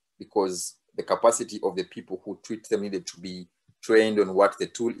that, because the capacity of the people who treat them needed to be trained on what the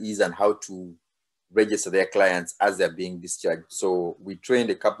tool is and how to register their clients as they're being discharged. So we trained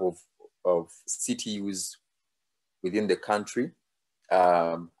a couple of CTUs within the country,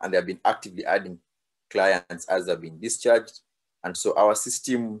 and they've been actively adding clients as they're being discharged. And so our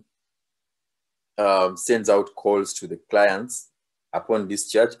system sends out calls to the clients upon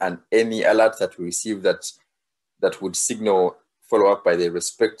discharge, and any alert that we receive that would signal follow-up by the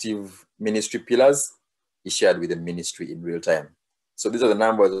respective ministry pillars is shared with the ministry in real time. So these are the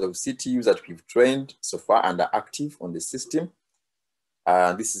numbers of CTUs that we've trained so far and are active on the system.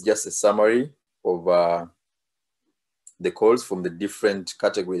 This is just a summary of the calls from the different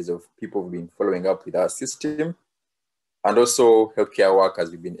categories of people who've been following up with our system. And also healthcare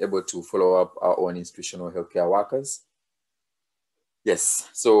workers, we've been able to follow up our own institutional healthcare workers. Yes,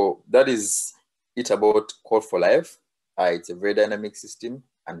 so that is it about Call for Life. It's a very dynamic system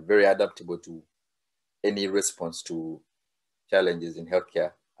and very adaptable to any response to challenges in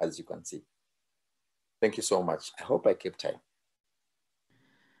healthcare, as you can see. Thank you so much. I hope I kept time.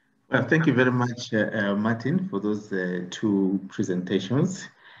 Well, thank you very much, Martin, for those two presentations.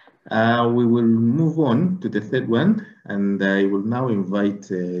 We will move on to the third one, and I will now invite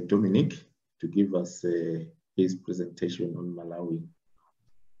Dominic to give us his presentation on Malawi.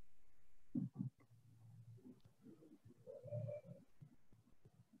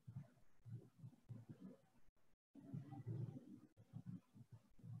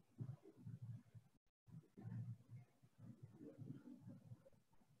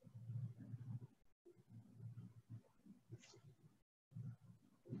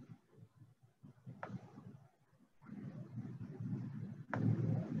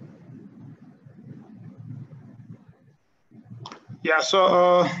 Yeah,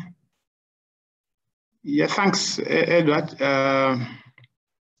 so, yeah, thanks, Edward.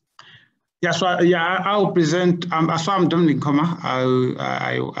 Yeah, so, yeah, I'll present, so I'm Dominic Nkoma,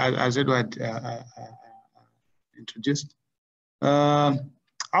 as Edward introduced.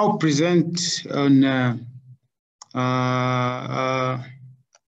 I'll present on,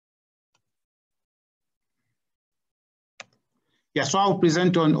 yeah, so I'll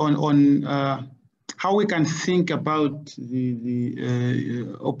present on how we can think about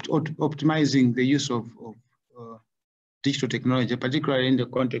optimizing the use of digital technology, particularly in the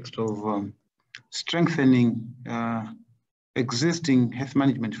context of strengthening existing health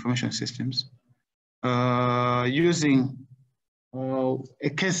management information systems, using a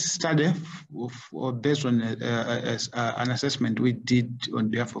case study based on an assessment we did on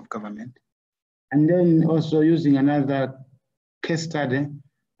behalf of government, and then also using another case study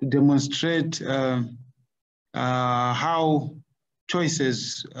to demonstrate how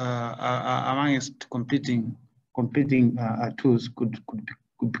choices amongst competing tools could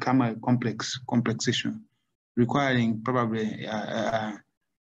become a complex issue, requiring probably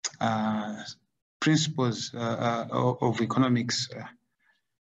principles of economics.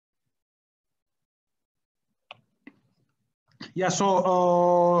 Yeah,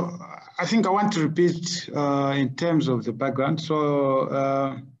 so I think I want to repeat in terms of the background.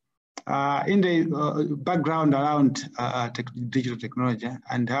 So in the background around digital technology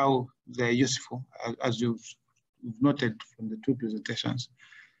and how they're useful, as you've noted from the two presentations.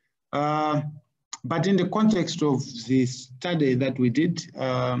 But in the context of the study that we did,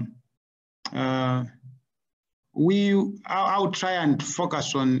 I'll try and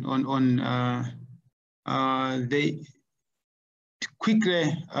focus on the quickly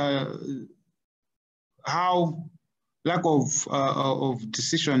how lack of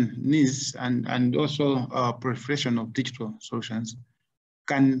decision needs and also proliferation of digital solutions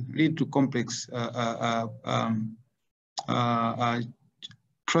can lead to complex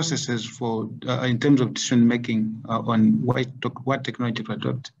processes for in terms of decision making on what technology to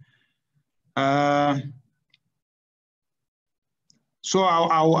adopt. So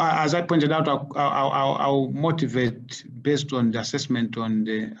as I pointed out, I'll motivate based on the assessment on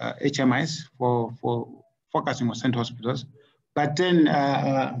the HMIs for focusing on central hospitals, but then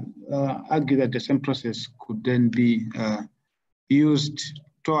argue that the same process could then be used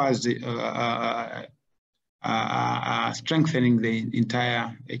towards strengthening the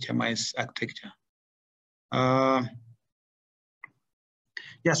entire HMI's architecture.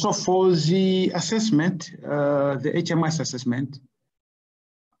 Yeah, so for the assessment, the HMI's assessment,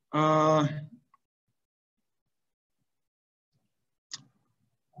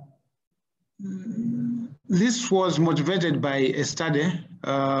 this was motivated by a study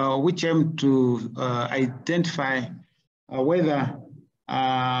which aimed to identify whether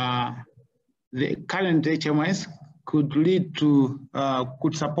the current HMIS could lead to,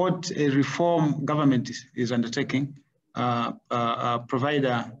 could support a reform government is undertaking,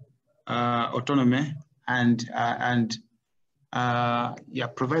 provider autonomy and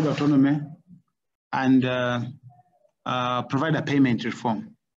provider autonomy and provider payment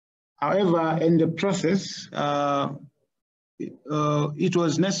reform. However, in the process, it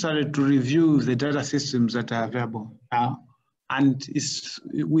was necessary to review the data systems that are available now. And it's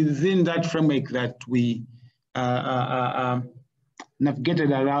within that framework that we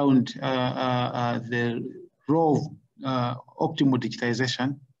navigated around the role of optimal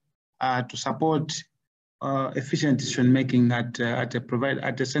digitization to support efficient decision making at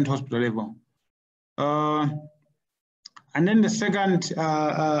the central hospital level. And then the second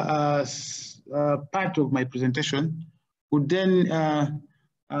part of my presentation would then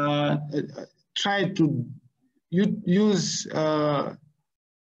try to use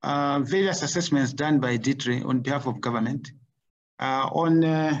various assessments done by DITRE on behalf of government on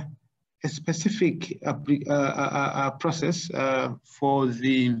a specific process for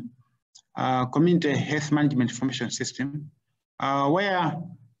the community health management information system, where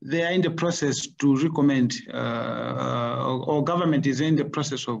they are in the process to recommend, or government is in the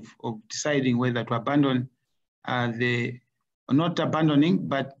process of deciding whether to abandon not abandoning,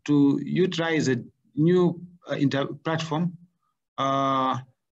 but to utilize a new platform and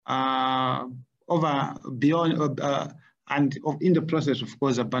in the process, of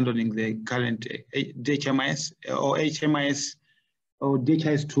course, abandoning the current DHMIS or HMIS or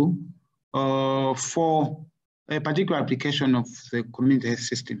DHIS2 for a particular application of the community health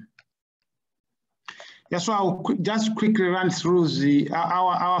system. Yeah, so I'll just quickly run through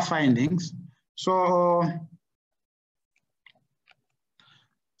our findings. So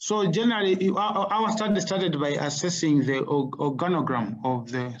generally, our study started by assessing the organogram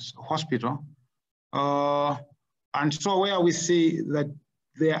of the hospital. And so where we see that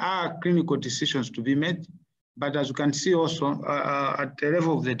there are clinical decisions to be made, but as you can see also at the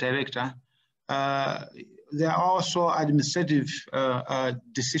level of the director, there are also administrative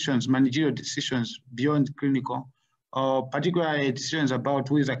decisions, managerial decisions beyond clinical, particularly decisions about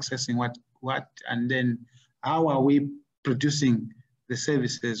who is accessing what, and then how are we producing the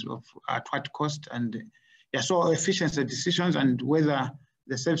services at what cost, and so efficiency decisions and whether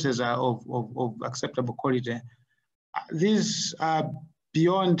the services are of acceptable quality. These are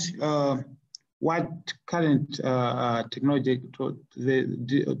beyond what current technology,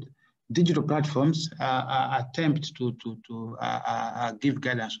 the digital platforms attempt to give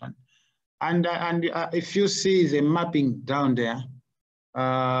guidance on. And if you see the mapping down there,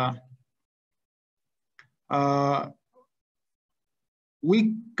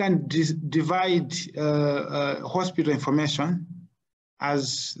 we can divide hospital information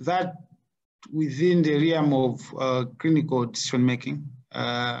as that within the realm of clinical decision making.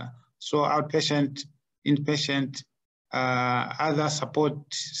 So outpatient, inpatient, other support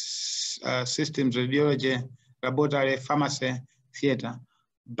systems, radiology, laboratory, pharmacy, theater,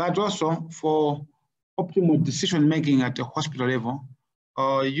 but also for optimal decision making at the hospital level,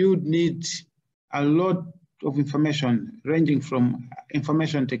 you need a lot of information ranging from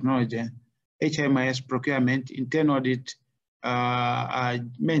information technology, HMIS, procurement, internal audit,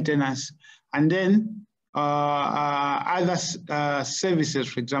 maintenance, and then other services,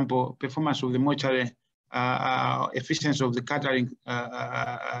 for example, performance of the mortuary, efficiency of the catering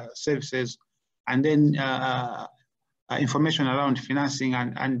services, and then information around financing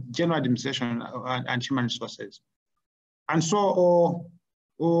and general administration and human resources. And so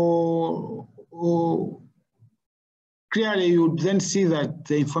clearly you then see that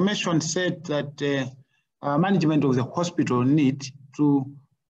the information set that management of the hospital need to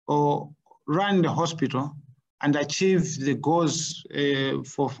run the hospital and achieve the goals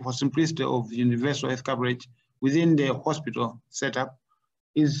for simplicity of universal health coverage within the hospital setup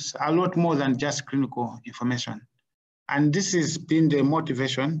is a lot more than just clinical information. And this has been the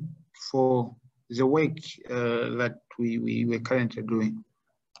motivation for the work that we were currently doing.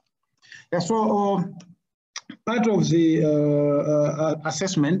 Yeah, so part of the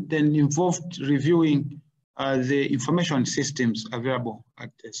assessment then involved reviewing the information systems available at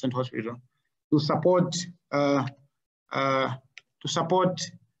the Central Hospital to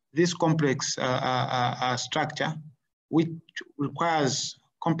support this complex structure, which requires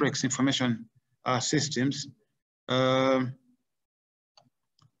complex information systems.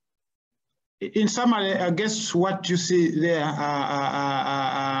 In summary, I guess what you see there,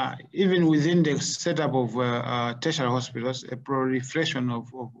 even within the setup of tertiary hospitals, a proliferation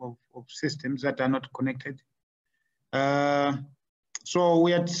of systems that are not connected. So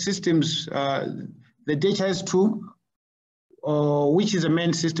we had systems, the DHIS2, which is the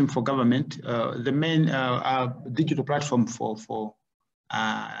main system for government, the main digital platform for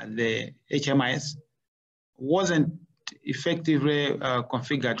the HMIS, wasn't effectively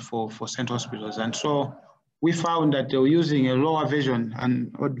configured for central hospitals. And so we found that they were using a lower version,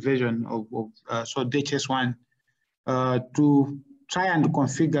 an old version of so DHIS1 to try and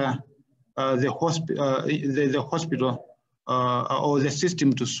configure the hospital or the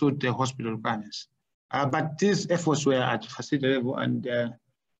system to suit the hospital requirements. But these efforts were at facility level and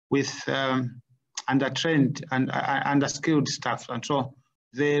with under-trained and under-skilled staff. And so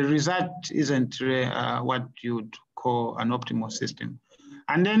the result isn't what you'd call an optimal system.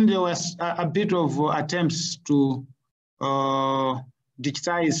 And then there was a bit of attempts to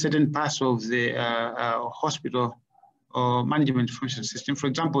digitize certain parts of the hospital management information system. For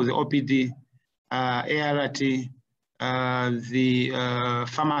example, the OPD, ART, the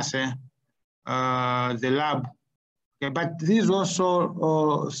pharmacy, the lab. Okay, but these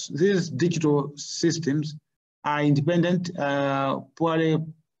also, these digital systems are independent, poorly,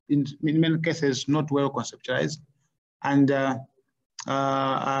 in many cases, not well conceptualized, and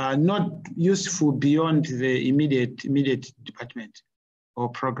not useful beyond the immediate department or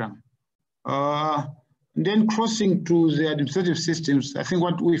program. Then crossing to the administrative systems, I think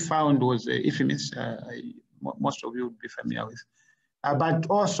what we found was EFIMIS, most of you would be familiar with, but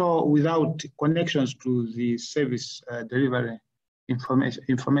also without connections to the service delivery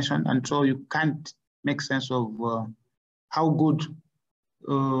information. And so you can't make sense of how good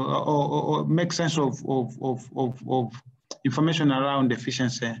or make sense of information around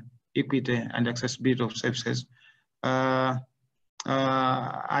efficiency, equity, and accessibility of services, and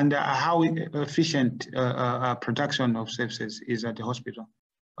how efficient production of services is at the hospital.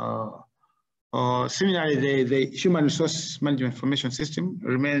 Similarly, the human resource management information system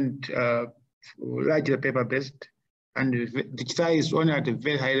remained largely paper-based and digitized only at a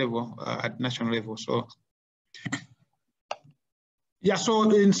very high level, at national level. So, yeah,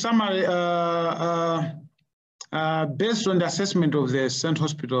 so in summary, based on the assessment of the Central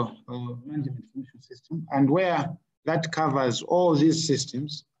Hospital Management Information System, and where that covers all these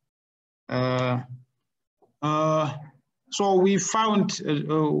systems, so we found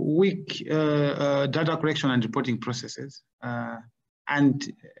weak data collection and reporting processes,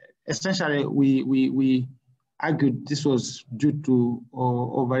 and essentially we argued this was due to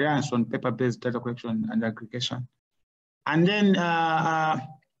overreliance on paper-based data collection and aggregation. And then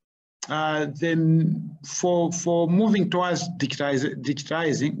for moving towards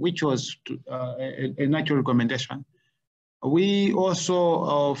digitizing, which was a natural recommendation, we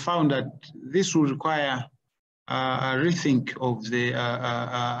also found that this would require a rethink of the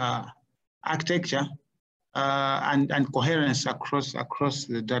architecture and coherence across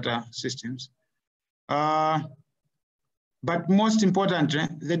the data systems. But most importantly,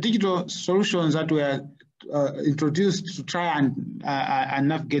 the digital solutions that were introduced to try and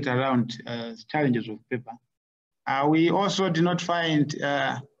navigate around challenges of paper. We also did not find,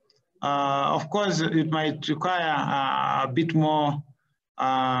 of course, it might require a bit more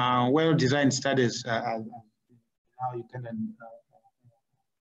well-designed studies as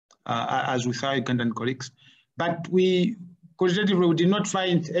with our Ugandan colleagues, but we qualitatively we did not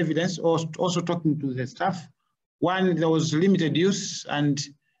find evidence, or also talking to the staff. One, there was limited use, and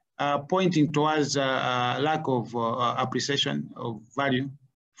pointing towards lack of appreciation of value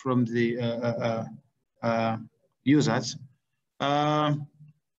from the users.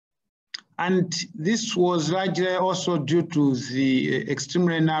 And this was largely also due to the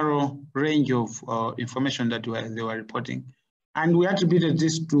extremely narrow range of information that they were reporting. And we attributed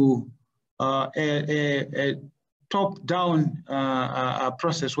this to a top-down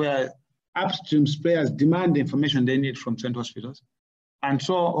process where upstream players demand the information they need from central hospitals. And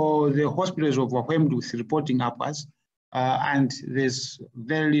so the hospitals were overwhelmed with reporting upwards, and there's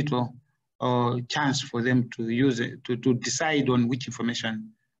very little chance for them to use it, to decide on which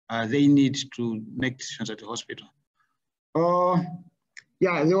information they need to make decisions at the hospital.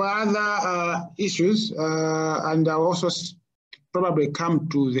 Yeah, there were other issues, and I'll also probably come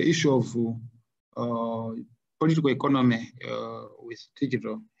to the issue of political economy with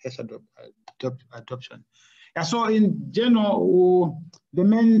digital health adoption. Yeah, so in general, the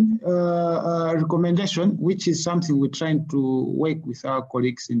main recommendation, which is something we're trying to work with our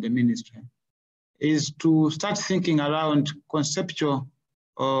colleagues in the ministry, is to start thinking around conceptual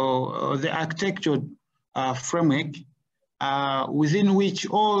the architectural framework within which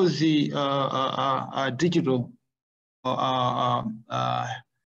all the digital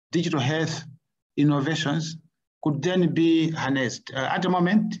health innovations could then be harnessed. At the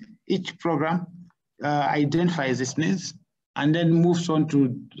moment, each program identifies its needs and then moves on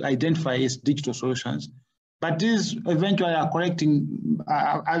to identify its digital solutions. But these eventually are correcting,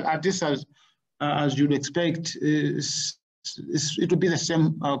 at least as you'd expect, it will be the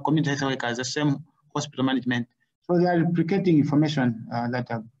same community health workers, the same hospital management. So they are replicating information that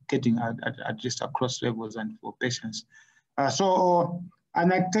are getting at least across levels and for patients. So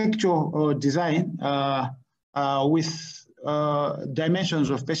an architectural design with dimensions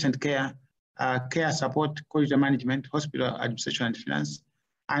of patient care, care support, quality management, hospital administration and finance,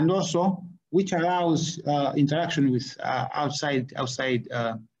 and also which allows interaction with outside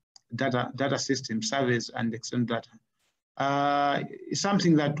data systems, surveys, and external data. Is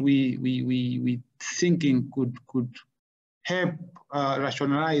something that we thinking could help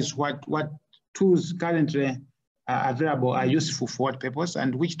rationalize what tools currently available are useful for what purpose,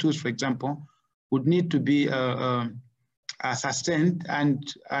 and which tools, for example, would need to be sustained,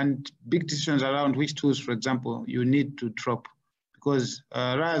 and big decisions around which tools, for example, you need to drop, because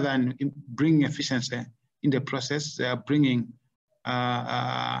rather than bringing efficiency in the process, they are bringing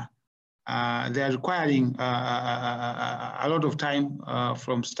they are requiring a lot of time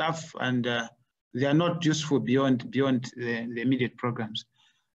from staff, and they are not useful beyond the immediate programs.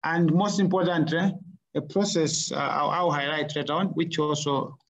 And most importantly, a process I'll highlight later on, which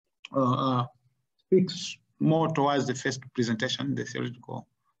also speaks more towards the first presentation, the theoretical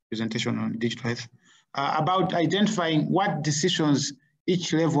presentation on digital health, about identifying what decisions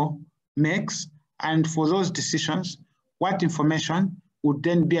each level makes, and for those decisions, what information would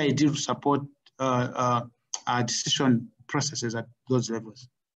then be ideal to support decision processes at those levels.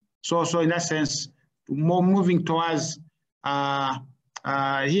 So in that sense, more moving towards,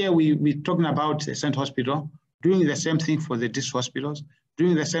 here we're talking about a St. Hospital, doing the same thing for the district hospitals,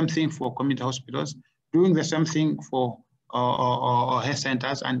 doing the same thing for community hospitals, doing the same thing for health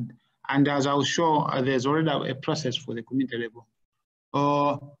centers, and as I'll show, there's already a process for the community level.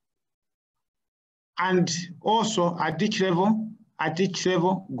 And also at each level,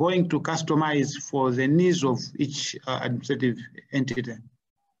 going to customize for the needs of each administrative entity.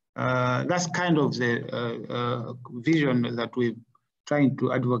 That's kind of the vision that we're trying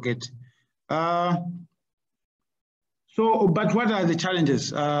to advocate. But what are the challenges?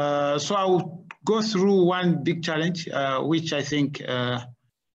 So I'll go through one big challenge, which I think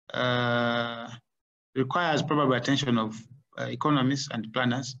requires probably attention of economists and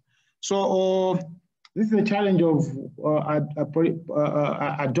planners. So this is a challenge of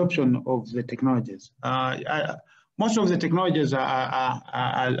adoption of the technologies. Most of the technologies are,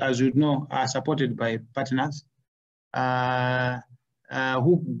 as you know, are supported by partners who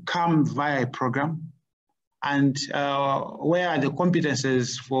come via a program, and where the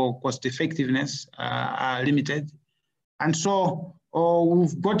competences for cost effectiveness are limited. And so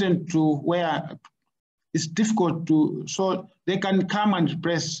we've gotten to where it's difficult to, so they can come and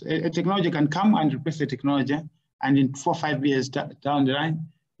replace, a technology can come and replace the technology, and in 4 or 5 years down the line,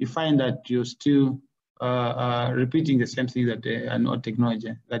 you find that you're still repeating the same thing that are not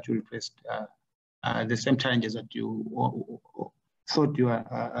technology that you replaced, the same challenges that you thought you were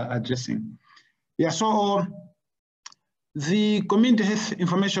addressing. Yeah, so the community health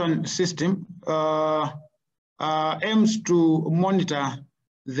information system aims to monitor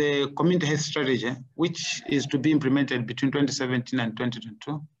the community health strategy, which is to be implemented between 2017 and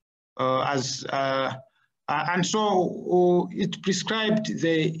 2022. And so it prescribed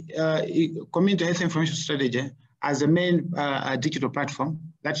the community health information strategy as a main digital platform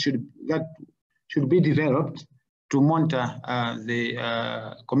that should be developed to monitor the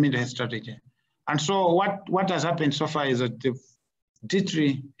community health strategy. And so what has happened so far is that the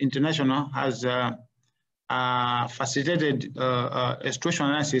D3 International has facilitated a situational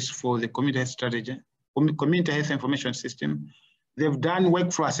analysis for the community health strategy, community health information system. They've done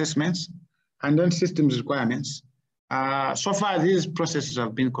workflow assessments and then systems requirements. So far, these processes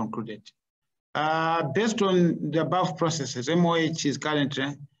have been concluded. Based on the above processes, MOH is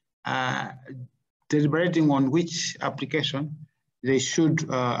currently deliberating on which application they should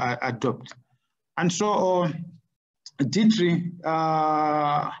adopt. And so D3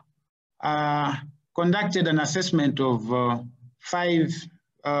 conducted an assessment of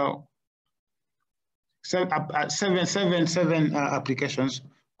seven applications: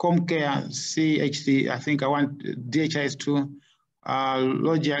 ComCare, CHC, I think I want DHIS2,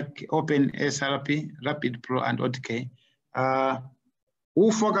 Logic, Open SRP, Rapid Pro, and OTK.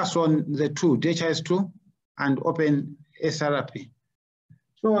 We'll focus on the two, DHIS2 and Open SRP.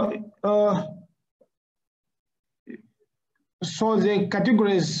 So So the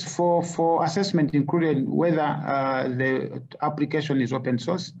categories for assessment included whether the application is open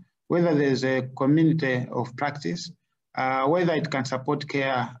source, whether there's a community of practice, whether it can support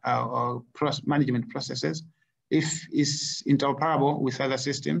care or management processes, if it's interoperable with other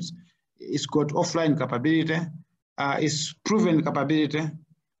systems, it's got offline capability, it's proven capability,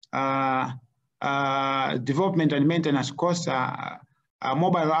 development and maintenance costs,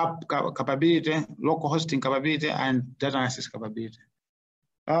 mobile app capability, local hosting capability, and data analysis capability.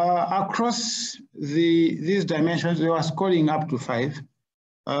 Across these dimensions, they were scoring up to 5.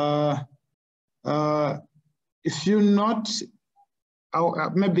 If you not,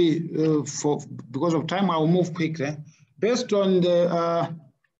 maybe because of time, I'll move quickly. Based on the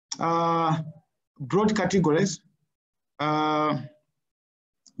broad categories,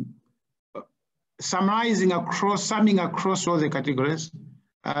 summing across all the categories,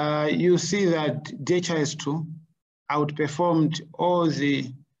 you see that DHIS2 outperformed all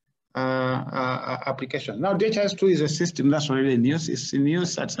the applications. Now, DHIS2 is a system that's already in use. It's in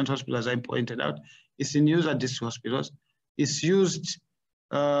use at Central Hospital, as I pointed out. It's in use at district hospitals. It's used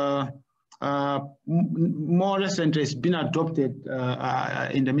more recently. It's been adopted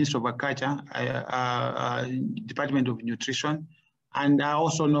in the Ministry of Agriculture, Department of Nutrition, and I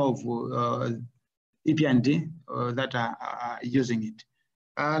also know of EP&D that are using it.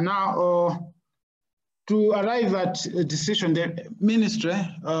 Now, to arrive at a decision, the ministry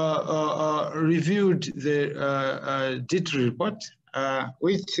reviewed the DITRI report,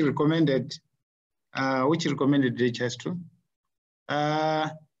 which recommended DHIS2,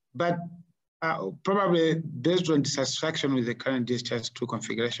 but probably based on dissatisfaction with the current DHIS2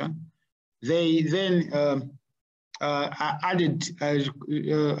 configuration, they then added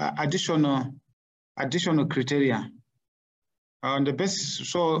additional criteria on the basis,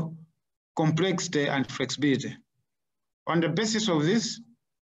 so complexity and flexibility. On the basis of this,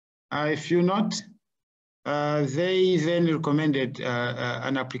 if you note, they then recommended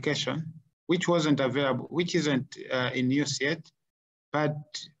an application which wasn't available, which isn't in use yet, but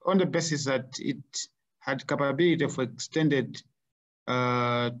on the basis that it had capability for extended,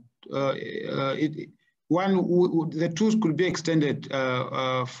 the tools could be extended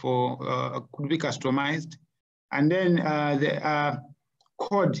could be customized, and then the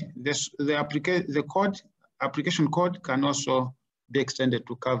application code can also be extended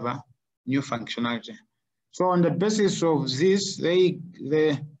to cover new functionality. So on the basis of this, the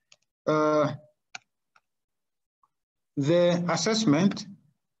assessment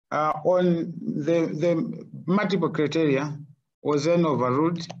on the multiple criteria was then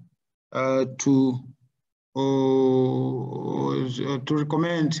overruled to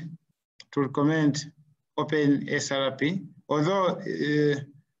recommend open SRP, although it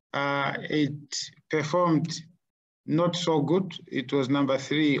performed not so good. It was number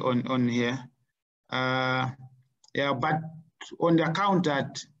 3 on here. Yeah, but on the account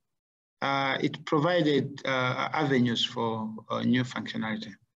that it provided avenues for new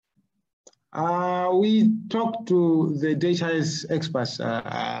functionality. We talked to the DHIS experts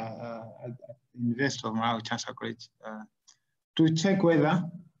at University of Malawi Chancellor College to check whether,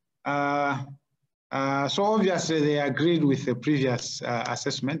 so obviously they agreed with the previous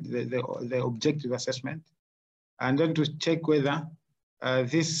assessment, the objective assessment, and then to check whether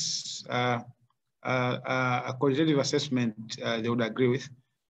this qualitative assessment they would agree with.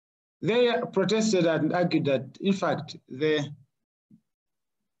 They protested and argued that, in fact, the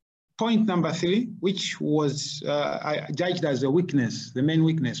point number 3, which was judged as a weakness, the main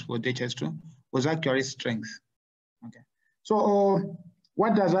weakness for DHIS2, was actually strength. Okay. So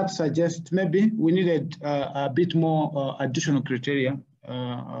what does that suggest? Maybe we needed a bit more additional criteria.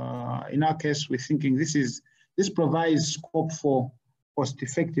 In our case, we're thinking this provides scope for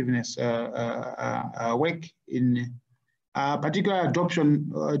cost-effectiveness work in particular adoption,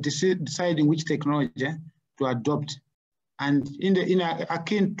 deciding which technology to adopt, and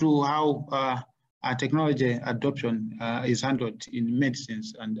akin to how technology adoption is handled in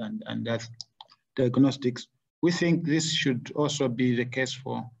medicines and diagnostics. We think this should also be the case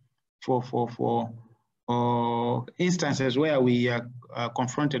for instances where we are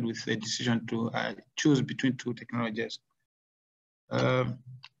confronted with the decision to choose between 2 technologies.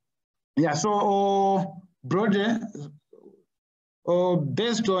 Yeah, so broadly,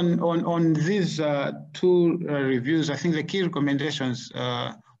 based on these 2 reviews, I think the key recommendations,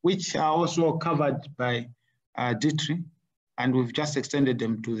 which are also covered by DITRI, and we've just extended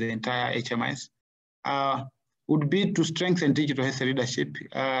them to the entire HMIs, would be to strengthen digital health leadership,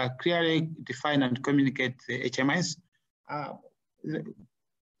 clearly define and communicate the HMIs.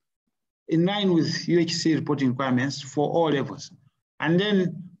 in line with UHC reporting requirements for all levels, and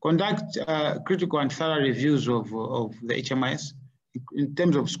then conduct critical and thorough reviews of the HMIS in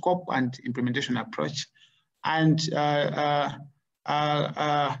terms of scope and implementation approach. And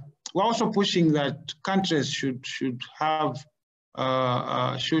we're also pushing that countries should have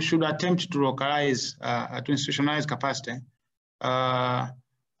should attempt to localize, to institutionalize capacity,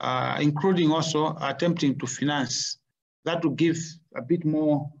 including also attempting to finance. That will give a bit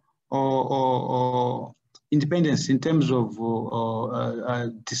more independence in terms of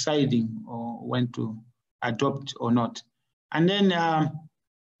deciding when to adopt or not. And then,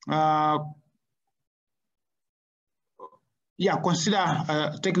 yeah,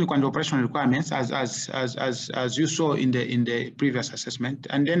 consider technical and operational requirements as you saw in the previous assessment,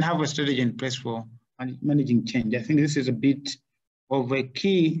 and then have a strategy in place for managing change. I think this is a bit of a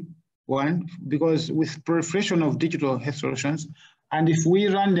key one, because with proliferation of digital health solutions, and if we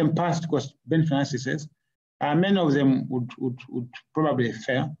run them past cost-benefit analysis, many of them would probably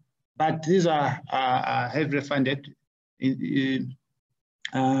fail. But these are heavily funded.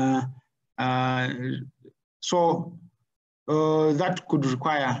 So that could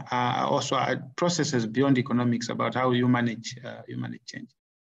require also processes beyond economics about how you manage change.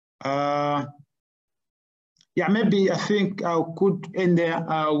 Yeah, maybe I think I could end there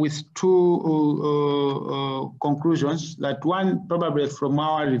with two conclusions. That one, probably from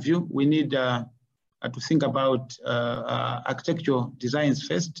our review, we need to think about architectural designs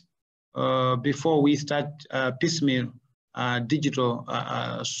first before we start piecemeal digital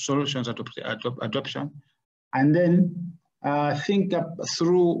solutions adoption, and then think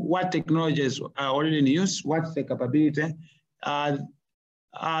through what technologies are already in use, what's the capability,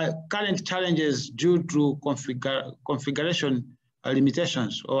 current challenges due to configuration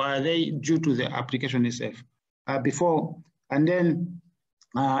limitations, or are they due to the application itself before, and then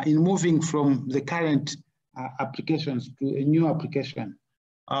in moving from the current applications to a new application,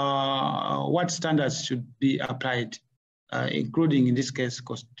 what standards should be applied, including in this case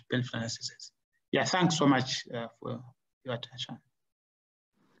cost-benefit analysis. Yeah, thanks so much for your attention.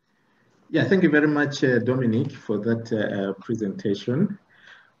 Yeah, thank you very much, Dominic, for that presentation.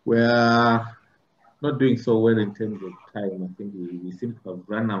 We're not doing so well in terms of time. I think we seem to have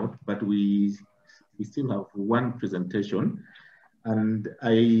run out, but we still have one presentation, and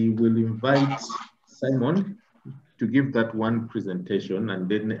I will invite Simon to give that one presentation, and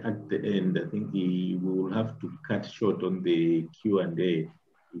then at the end, I think we will have to cut short on the Q&A,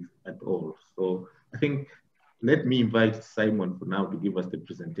 if at all. So I think let me invite Simon for now to give us the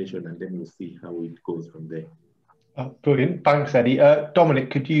presentation, and then we'll see how it goes from there. Brilliant, thanks, Eddie.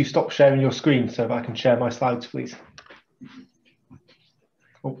 Dominic, could you stop sharing your screen so that I can share my slides, please?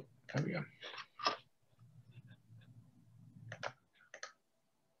 Oh, there we go.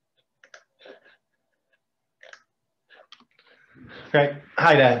 Great,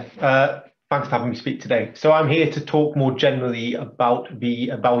 hi there. Thanks for having me speak today. So I'm here to talk more generally about the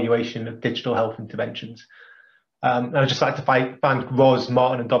evaluation of digital health interventions. And I'd just like to thank Ros,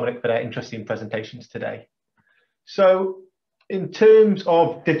 Martin and Dominic for their interesting presentations today. So in terms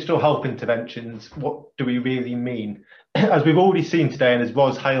of digital health interventions, what do we really mean? As we've already seen today, and as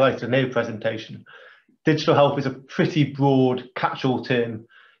Ros highlighted in her presentation, digital health is a pretty broad catch-all term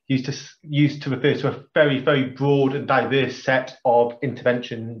used to refer to a very, very broad and diverse set of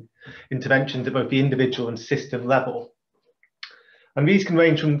interventions at both the individual and system level. And these can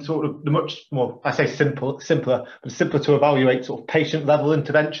range from sort of the much more, I say simpler to evaluate sort of patient level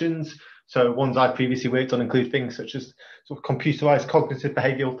interventions. So ones I previously worked on include things such as sort of computerized cognitive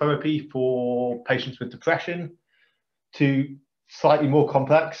behavioral therapy for patients with depression, to slightly more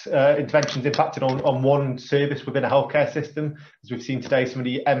complex interventions impacted on one service within a healthcare system. As we've seen today, some of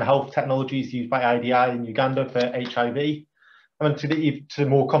the health technologies used by IDI in Uganda for HIV, and to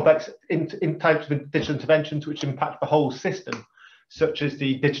more complex types of digital interventions which impact the whole system, such as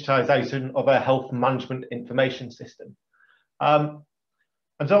the digitization of a health management information system. And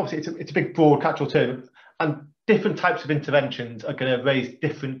so obviously it's a big broad catch-all term, and different types of interventions are going to raise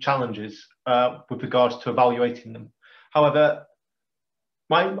different challenges with regards to evaluating them. However,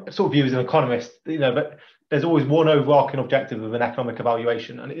 my sort of view as an economist, but there's always one overarching objective of an economic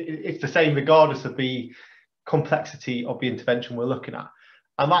evaluation, and it's the same regardless of the complexity of the intervention we're looking at.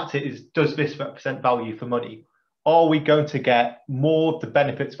 And that is, does this represent value for money? Are we going to get more of the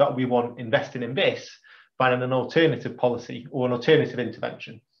benefits that we want investing in this than in an alternative policy or an alternative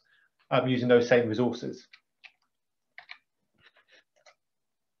intervention using those same resources?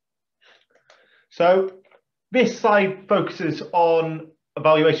 So this slide focuses on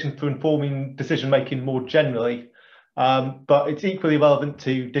evaluation for informing decision making more generally, But it's equally relevant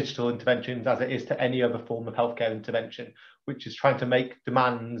to digital interventions as it is to any other form of healthcare intervention, which is trying to make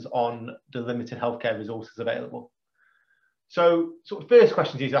demands on the limited healthcare resources available. So sort of first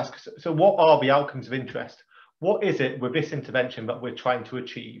question to ask, so what are the outcomes of interest? What is it with this intervention that we're trying to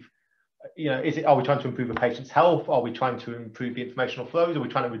achieve? You know, are we trying to improve a patient's health? Are we trying to improve the informational flows? Are we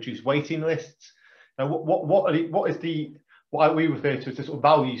trying to reduce waiting lists? Now, what we refer to as the sort of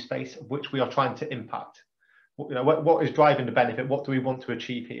value space of which we are trying to impact? You know, what is driving the benefit? What do we want to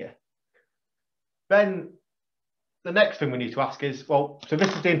achieve here? Then the next thing we need to ask is, well, so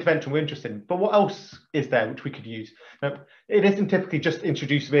this is the intervention we're interested in, but what else is there which we could use? Now, it isn't typically just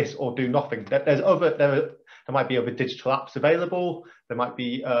introduce this or do nothing. There might be other digital apps available. There might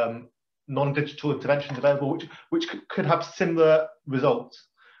be non-digital interventions available, which could have similar results.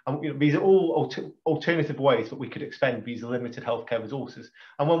 And you know, these are all alternative ways that we could expend these limited healthcare resources.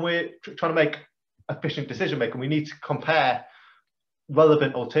 And when we're trying to make efficient decision making, we need to compare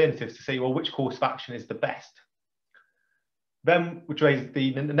relevant alternatives to say, well, which course of action is the best? Then, which raises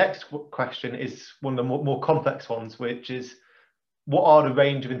the next question is one of the more complex ones, which is, what are the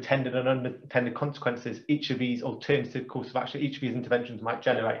range of intended and unintended consequences each of these alternative course of action, each of these interventions might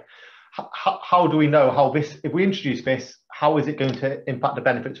generate? How do we know how this, if we introduce this, how is it going to impact the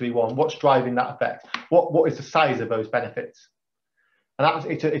benefits we want? What's driving that effect? What is the size of those benefits? And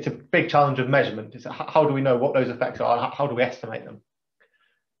it's a big challenge of measurement. It's how do we know what those effects are and how do we estimate them?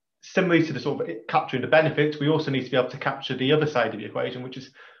 Similarly to the sort of capturing the benefits, we also need to be able to capture the other side of the equation, which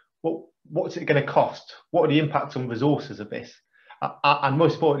is what's it going to cost? What are the impacts on resources of this? And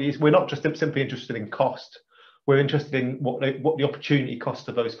most importantly, is we're not just simply interested in cost. We're interested in what the opportunity cost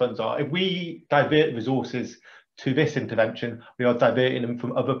of those funds are. If we divert resources to this intervention, we are diverting them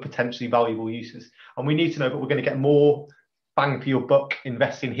from other potentially valuable uses. And we need to know that we're going to get more bang for your buck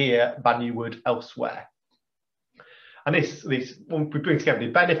investing here than you would elsewhere. And this when we bring together the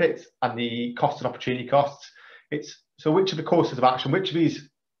benefits and the cost and opportunity costs, it's so which of the courses of action, which of these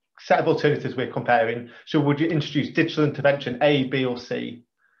set of alternatives we're comparing, so would you introduce digital intervention A, B, or C?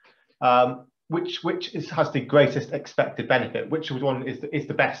 Which has the greatest expected benefit? Which one is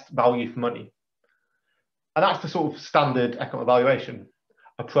the best value for money? And that's the sort of standard economic evaluation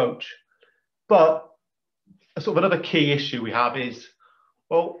approach. But a sort of another key issue we have is,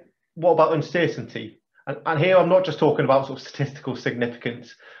 well, what about uncertainty? And here I'm not just talking about sort of statistical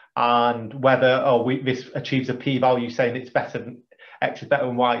significance and whether this achieves a p-value saying it's better than X is better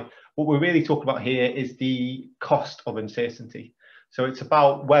than Y. What we're really talking about here is the cost of uncertainty. So it's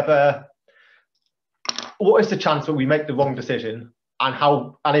about what is the chance that we make the wrong decision,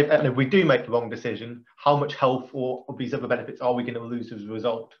 and if we do make the wrong decision, how much health or these other benefits are we going to lose as a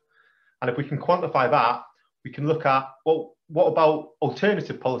result? And if we can quantify that, we can look at, well, what about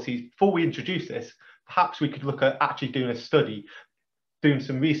alternative policies? Before we introduce this, perhaps we could look at actually doing a study, doing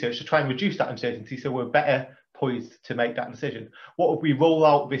some research to try and reduce that uncertainty so we're better poised to make that decision. What if we roll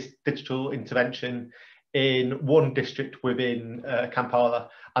out this digital intervention in one district within Kampala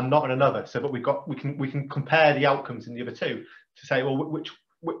and not in another, so that we can compare the outcomes in the other two to say, well,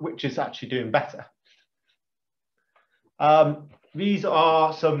 which is actually doing better? These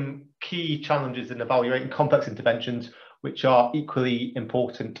are some key challenges in evaluating complex interventions, which are equally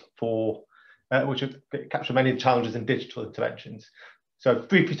important for which capture many of the challenges in digital interventions. So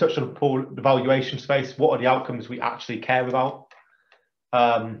briefly touched on the evaluation space. What are the outcomes we actually care about?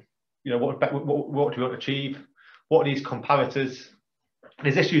 You know, what do we want to achieve? What are these comparators?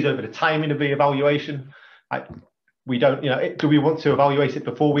 There's issues over the timing of the evaluation. We don't, you know, do we want to evaluate it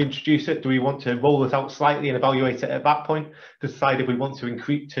before we introduce it? Do we want to roll it out slightly and evaluate it at that point to decide if we want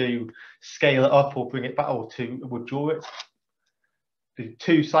to scale it up or bring it back or to withdraw it? The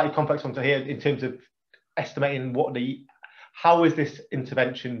two slightly complex ones are here in terms of estimating how is this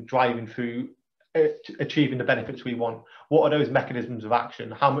intervention driving through achieving the benefits we want? What are those mechanisms of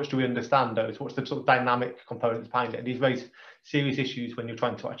action? How much do we understand those? What's the sort of dynamic components behind it? And these raise serious issues when you're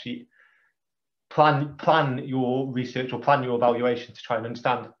trying to actually plan your research or plan your evaluation to try and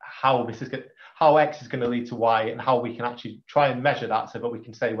understand how X is going to lead to Y, and how we can actually try and measure that so that we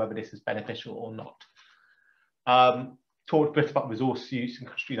can say whether this is beneficial or not. Talked a bit about resource use, and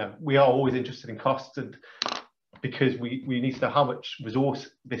you know, we are always interested in costs, and because we need to know how much resource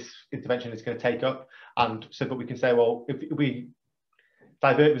this intervention is going to take up, and so that we can say, well, if we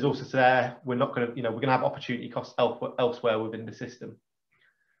divert resources there, we're not going to, you know, we're going to have opportunity costs elsewhere within the system.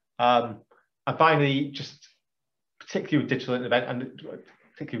 And finally, just particularly with digital intervention, and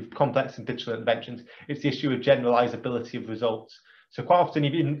particularly with complex and digital interventions, it's the issue of generalizability of results. So quite often,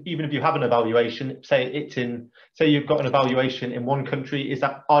 even if you have an evaluation, say you've got an evaluation in one country,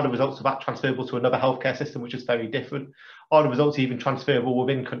 are the results of that transferable to another healthcare system, which is very different? Are the results even transferable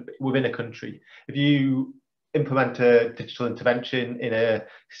within a country? If you implement a digital intervention in a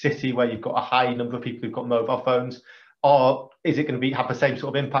city where you've got a high number of people who've got mobile phones, or is it going to have the same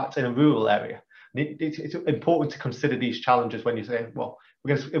sort of impact in a rural area? It's important to consider these challenges when you're saying, well,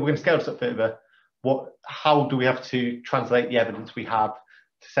 we're going to scale this up further. How do we have to translate the evidence we have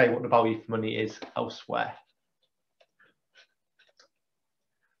to say what the value for money is elsewhere?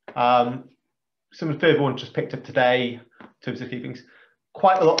 Some of the further ones just picked up today in terms of key things.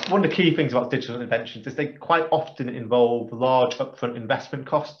 Quite a lot. One of the key things about digital interventions is they quite often involve large upfront investment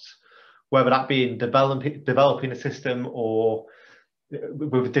costs, whether that be in developing a system or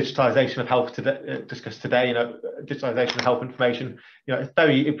with digitalization of health discussed today, digitalization of health information.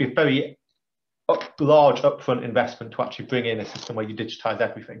 It'd be a very large upfront investment to actually bring in a system where you digitize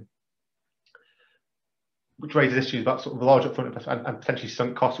everything, which raises issues about sort of large upfront investment and potentially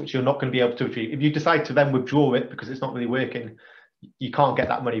sunk costs, which you're not going to be able to achieve. If you decide to then withdraw it because it's not really working, you can't get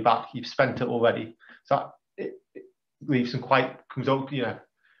that money back. You've spent it already. So it leaves some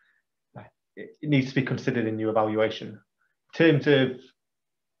it needs to be considered in your evaluation. In terms of,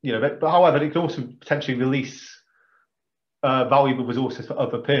 but however, it can also potentially release valuable resources for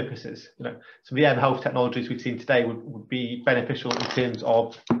other purposes. Some of the health technologies we've seen today would be beneficial in terms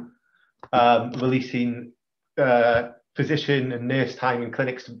of releasing physician and nurse time in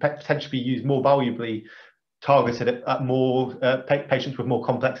clinics to potentially be used more valuably, targeted at more patients with more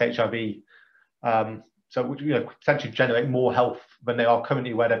complex HIV. So which potentially generate more health than they are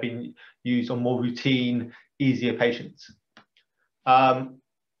currently, where they're being used on more routine, easier patients.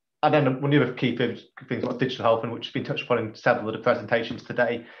 And then one of the key things about digital health, and which has been touched upon in several of the presentations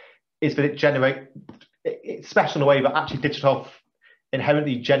today, is that it's special in a way that actually digital health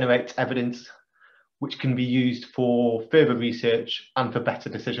inherently generates evidence which can be used for further research and for better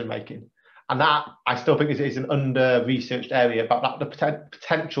decision making. And that, I still think, is an under-researched area about the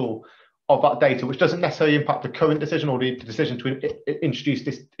potential of that data, which doesn't necessarily impact the current decision or the decision to introduce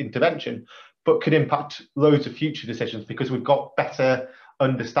this intervention, but could impact loads of future decisions because we've got better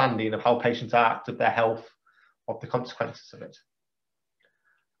understanding of how patients act, of their health, of the consequences of it.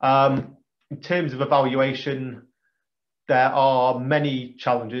 In terms of evaluation, there are many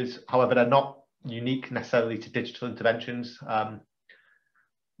challenges. However, they're not unique necessarily to digital interventions.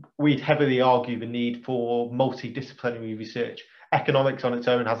 We'd heavily argue the need for multidisciplinary research. Economics on its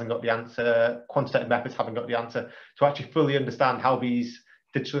own hasn't got the answer. Quantitative methods haven't got the answer. To actually fully understand how these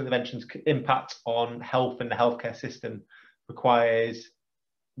digital interventions could impact on health and the healthcare system requires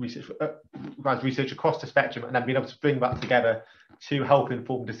research across the spectrum, and then being able to bring that together to help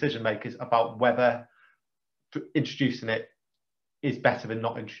inform decision makers about whether introducing it is better than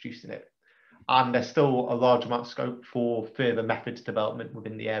not introducing it. And there's still a large amount of scope for further methods development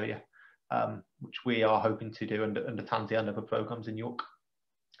within the area, which we are hoping to do under Tansy and other programs in York.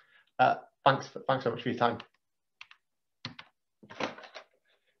 Thanks so much for your time.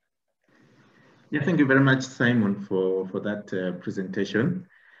 Yeah, thank you very much, Simon, for that presentation.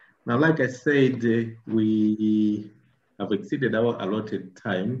 Now, like I said, we have exceeded our allotted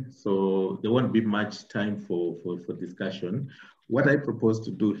time, so there won't be much time for discussion. What I propose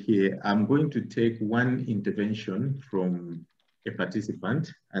to do here, I'm going to take one intervention from a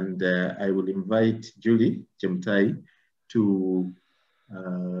participant, and I will invite Julie Chemtai to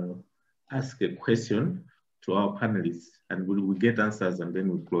ask a question to our panelists, and we'll get answers, and then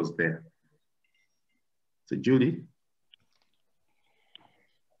we'll close there. So Julie.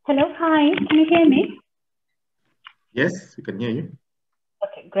 Hello, hi, can you hear me? Yes, we can hear you.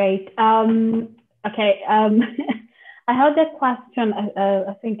 Okay, great. I had a question.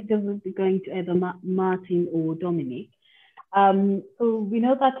 I think this will be going to either Martin or Dominic. So we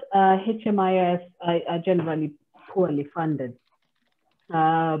know that HMIS are generally poorly funded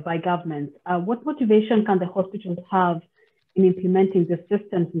by government. What motivation can the hospitals have in implementing the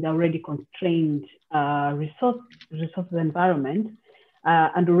systems in the already constrained resources environment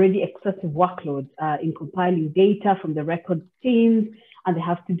and already excessive workload in compiling data from the record teams, and they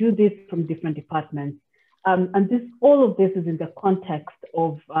have to do this from different departments. And all of this is in the context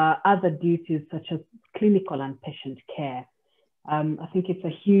of other duties such as clinical and patient care. I think it's a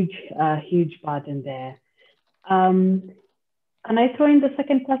huge burden there. Can I throw in the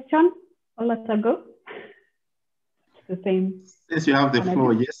second question or let her go? It's the same. Yes, you have the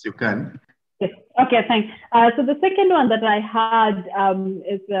floor. Yes, you can. Yes. Okay, thanks. So the second one that I had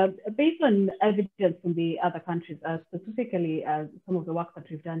is based on evidence from the other countries, specifically some of the work that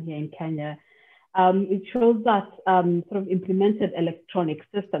we've done here in Kenya. it shows that sort of implemented electronic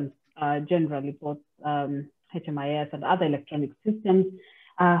systems, generally both HMIS and other electronic systems,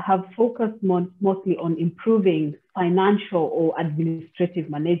 have focused mostly on improving financial or administrative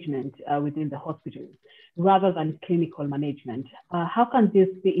management within the hospitals, rather than clinical management. How can this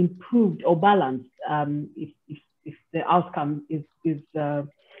be improved or balanced if the outcome is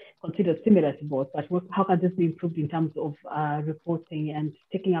considered similar to both, but how can this be improved in terms of reporting and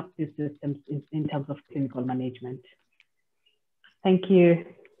taking up these systems in terms of clinical management? Thank you.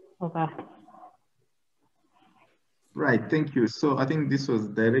 Over. Right, thank you. So I think this was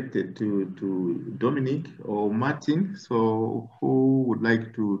directed to Dominic or Martin. So who would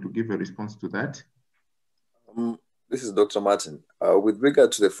like to give a response to that? This is Dr. Martin. With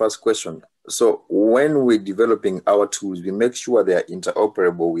regard to the first question, so when we're developing our tools, we make sure they are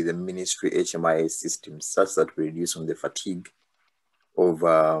interoperable with the ministry HMIS systems, such that we reduce on the fatigue of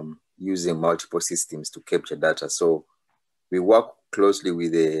using multiple systems to capture data. So we work closely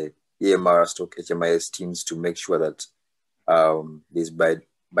with the EMR/HMIS teams to make sure that there's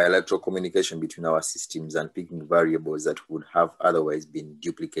bilateral communication between our systems and picking variables that would have otherwise been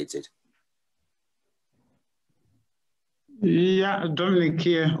duplicated. Yeah, Dominic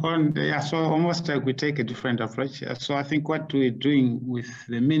here on, so almost like we take a different approach. So I think what we're doing with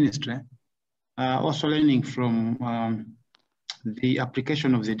the ministry, also learning from the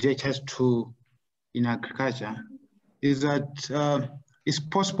application of the DHIS2 in agriculture, is that it's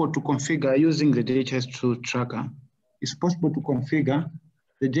possible to configure using the DHIS2 tracker. It's possible to configure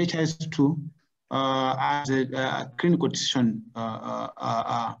the DHIS2 as a clinical decision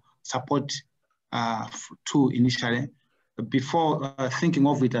support tool initially, before thinking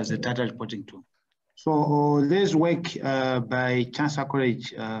of it as a data reporting tool. So there's work by Chancellor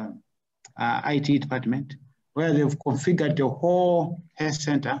College IT department, where they've configured the whole health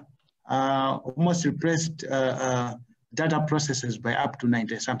center, almost replaced data processes by up to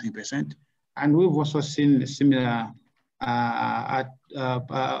 90-something%. And we've also seen a similar pattern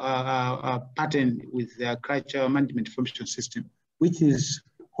with the culture management information system, which is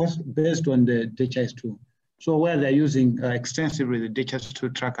based on the DHIS2. So where they're using extensively the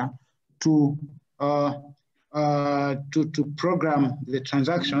DHIS2 tracker to program the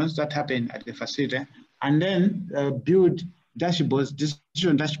transactions that happen at the facility, and then build dashboards,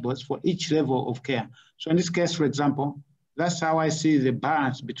 decision dashboards for each level of care. So in this case, for example, that's how I see the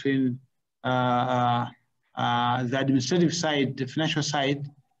balance between the administrative side, the financial side,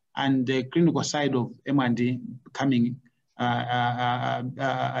 and the clinical side of M&D coming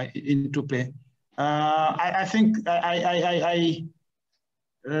into play. I think I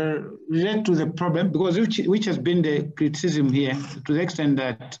relate to the problem, because which has been the criticism here, to the extent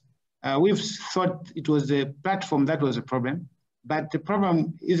that we've thought it was the platform that was a problem, but the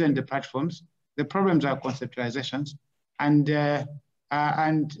problem isn't the platforms. The problems are conceptualizations, and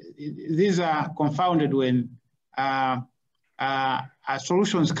these are confounded when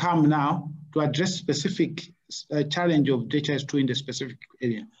solutions come now to address specific challenge of DHIS2 in the specific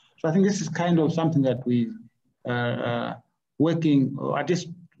area. So I think this is kind of something that we working, or at least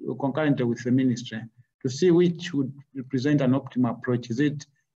concurrently with the ministry, to see which would represent an optimal approach. Is it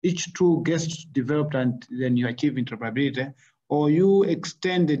each tool gets developed and then you achieve interoperability, or you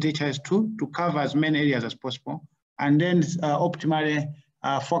extend the DHIS2 to cover as many areas as possible, and then optimally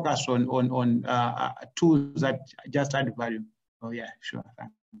focus on tools that just add value? Oh yeah, sure,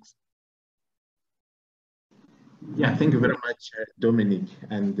 thanks. Yeah, thank you very much, Dominic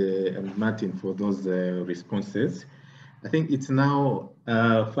and Martin, for those responses. I think it's now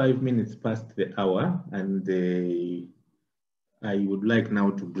 5 minutes past the hour, and I would like now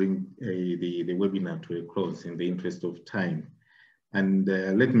to bring the webinar to a close in the interest of time. And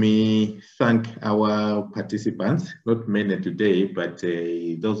let me thank our participants, not many today, but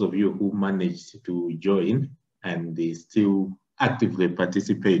those of you who managed to join and they still actively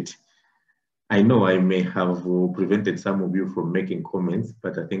participate. I know I may have prevented some of you from making comments,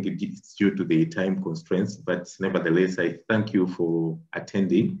 but I think it's due to the time constraints. But nevertheless, I thank you for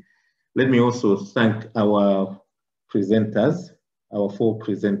attending. Let me also thank our presenters, our 4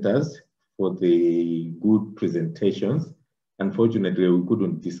 presenters, for the good presentations. Unfortunately, we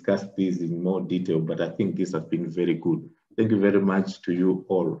couldn't discuss these in more detail, but I think these have been very good. Thank you very much to you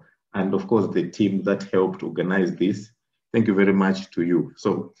all. And of course, the team that helped organize this, thank you very much to you.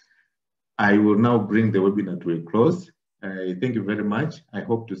 So I will now bring the webinar to a close. Thank you very much. I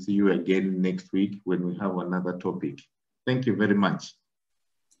hope to see you again next week when we have another topic. Thank you very much.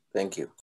 Thank you.